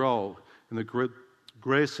them grow in the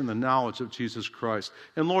grace and the knowledge of Jesus Christ.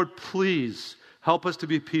 And Lord, please help us to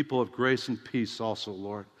be people of grace and peace also,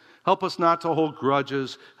 Lord. Help us not to hold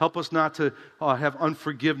grudges. Help us not to have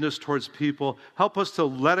unforgiveness towards people. Help us to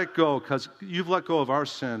let it go because you've let go of our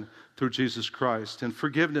sin through Jesus Christ. And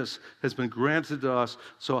forgiveness has been granted to us.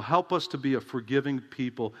 So help us to be a forgiving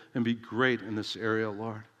people and be great in this area,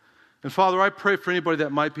 Lord. And Father, I pray for anybody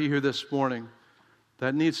that might be here this morning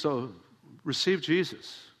that needs to receive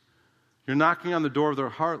Jesus. You're knocking on the door of their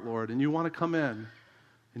heart, Lord, and you want to come in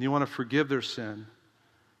and you want to forgive their sin.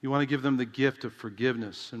 You want to give them the gift of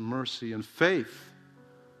forgiveness and mercy and faith.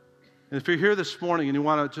 And if you're here this morning and you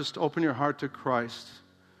want to just open your heart to Christ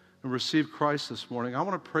and receive Christ this morning, I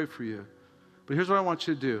want to pray for you. But here's what I want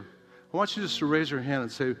you to do. I want you just to raise your hand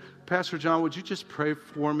and say, Pastor John, would you just pray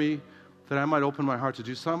for me that I might open my heart to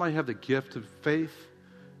Jesus, so I might have the gift of faith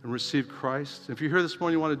and receive Christ? And if you're here this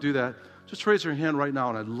morning and you want to do that, just raise your hand right now,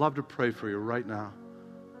 and I'd love to pray for you right now.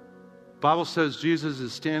 The Bible says Jesus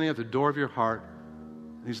is standing at the door of your heart,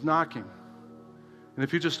 and he's knocking. And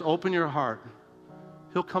if you just open your heart,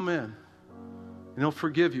 he'll come in, and he'll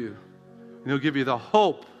forgive you, and he'll give you the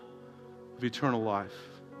hope of eternal life.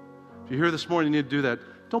 If you're here this morning and you need to do that,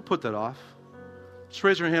 don't put that off. Just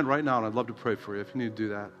raise your hand right now, and I'd love to pray for you if you need to do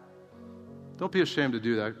that. Don't be ashamed to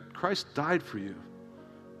do that. Christ died for you.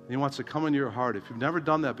 And he wants to come into your heart. If you've never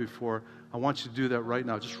done that before, I want you to do that right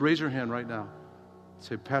now. Just raise your hand right now.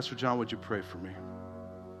 Say, Pastor John, would you pray for me?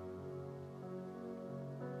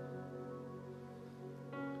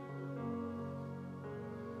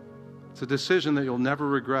 It's a decision that you'll never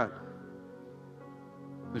regret.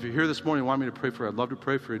 If you're here this morning and want me to pray for you, I'd love to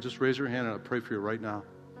pray for you. Just raise your hand and I'll pray for you right now.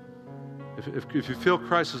 If you feel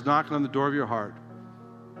Christ is knocking on the door of your heart,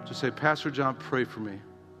 just say, Pastor John, pray for me.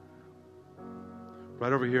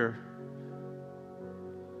 Right over here.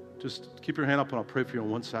 Just keep your hand up and I'll pray for you in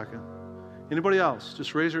 1 second. Anybody else?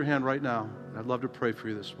 Just raise your hand right now. I'd love to pray for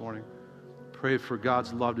you this morning. Pray for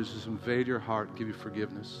God's love to just invade your heart and give you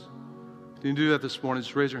forgiveness. If you can do that this morning,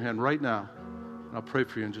 just raise your hand right now and I'll pray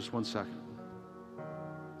for you in just 1 second.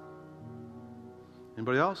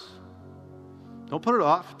 Anybody else? Don't put it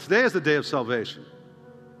off. Today is the day of salvation.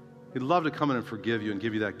 He'd love to come in and forgive you and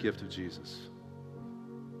give you that gift of Jesus.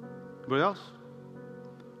 Anybody else?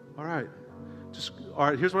 All right. All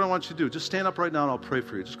right, here's what I want you to do. Just stand up right now and I'll pray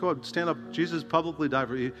for you. Just go ahead, stand up. Jesus publicly died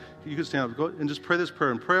for you. You can stand up. Go and just pray this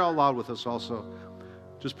prayer and pray out loud with us also.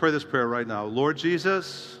 Just pray this prayer right now. Lord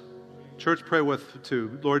Jesus, church, pray with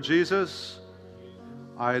too. Lord Jesus,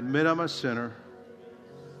 I admit I'm a sinner.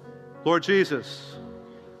 Lord Jesus,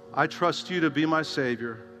 I trust you to be my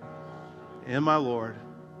Savior and my Lord.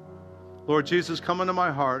 Lord Jesus, come into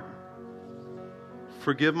my heart.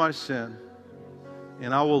 Forgive my sin.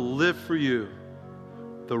 And I will live for you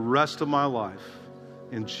the rest of my life.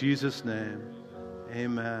 In Jesus' name,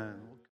 amen.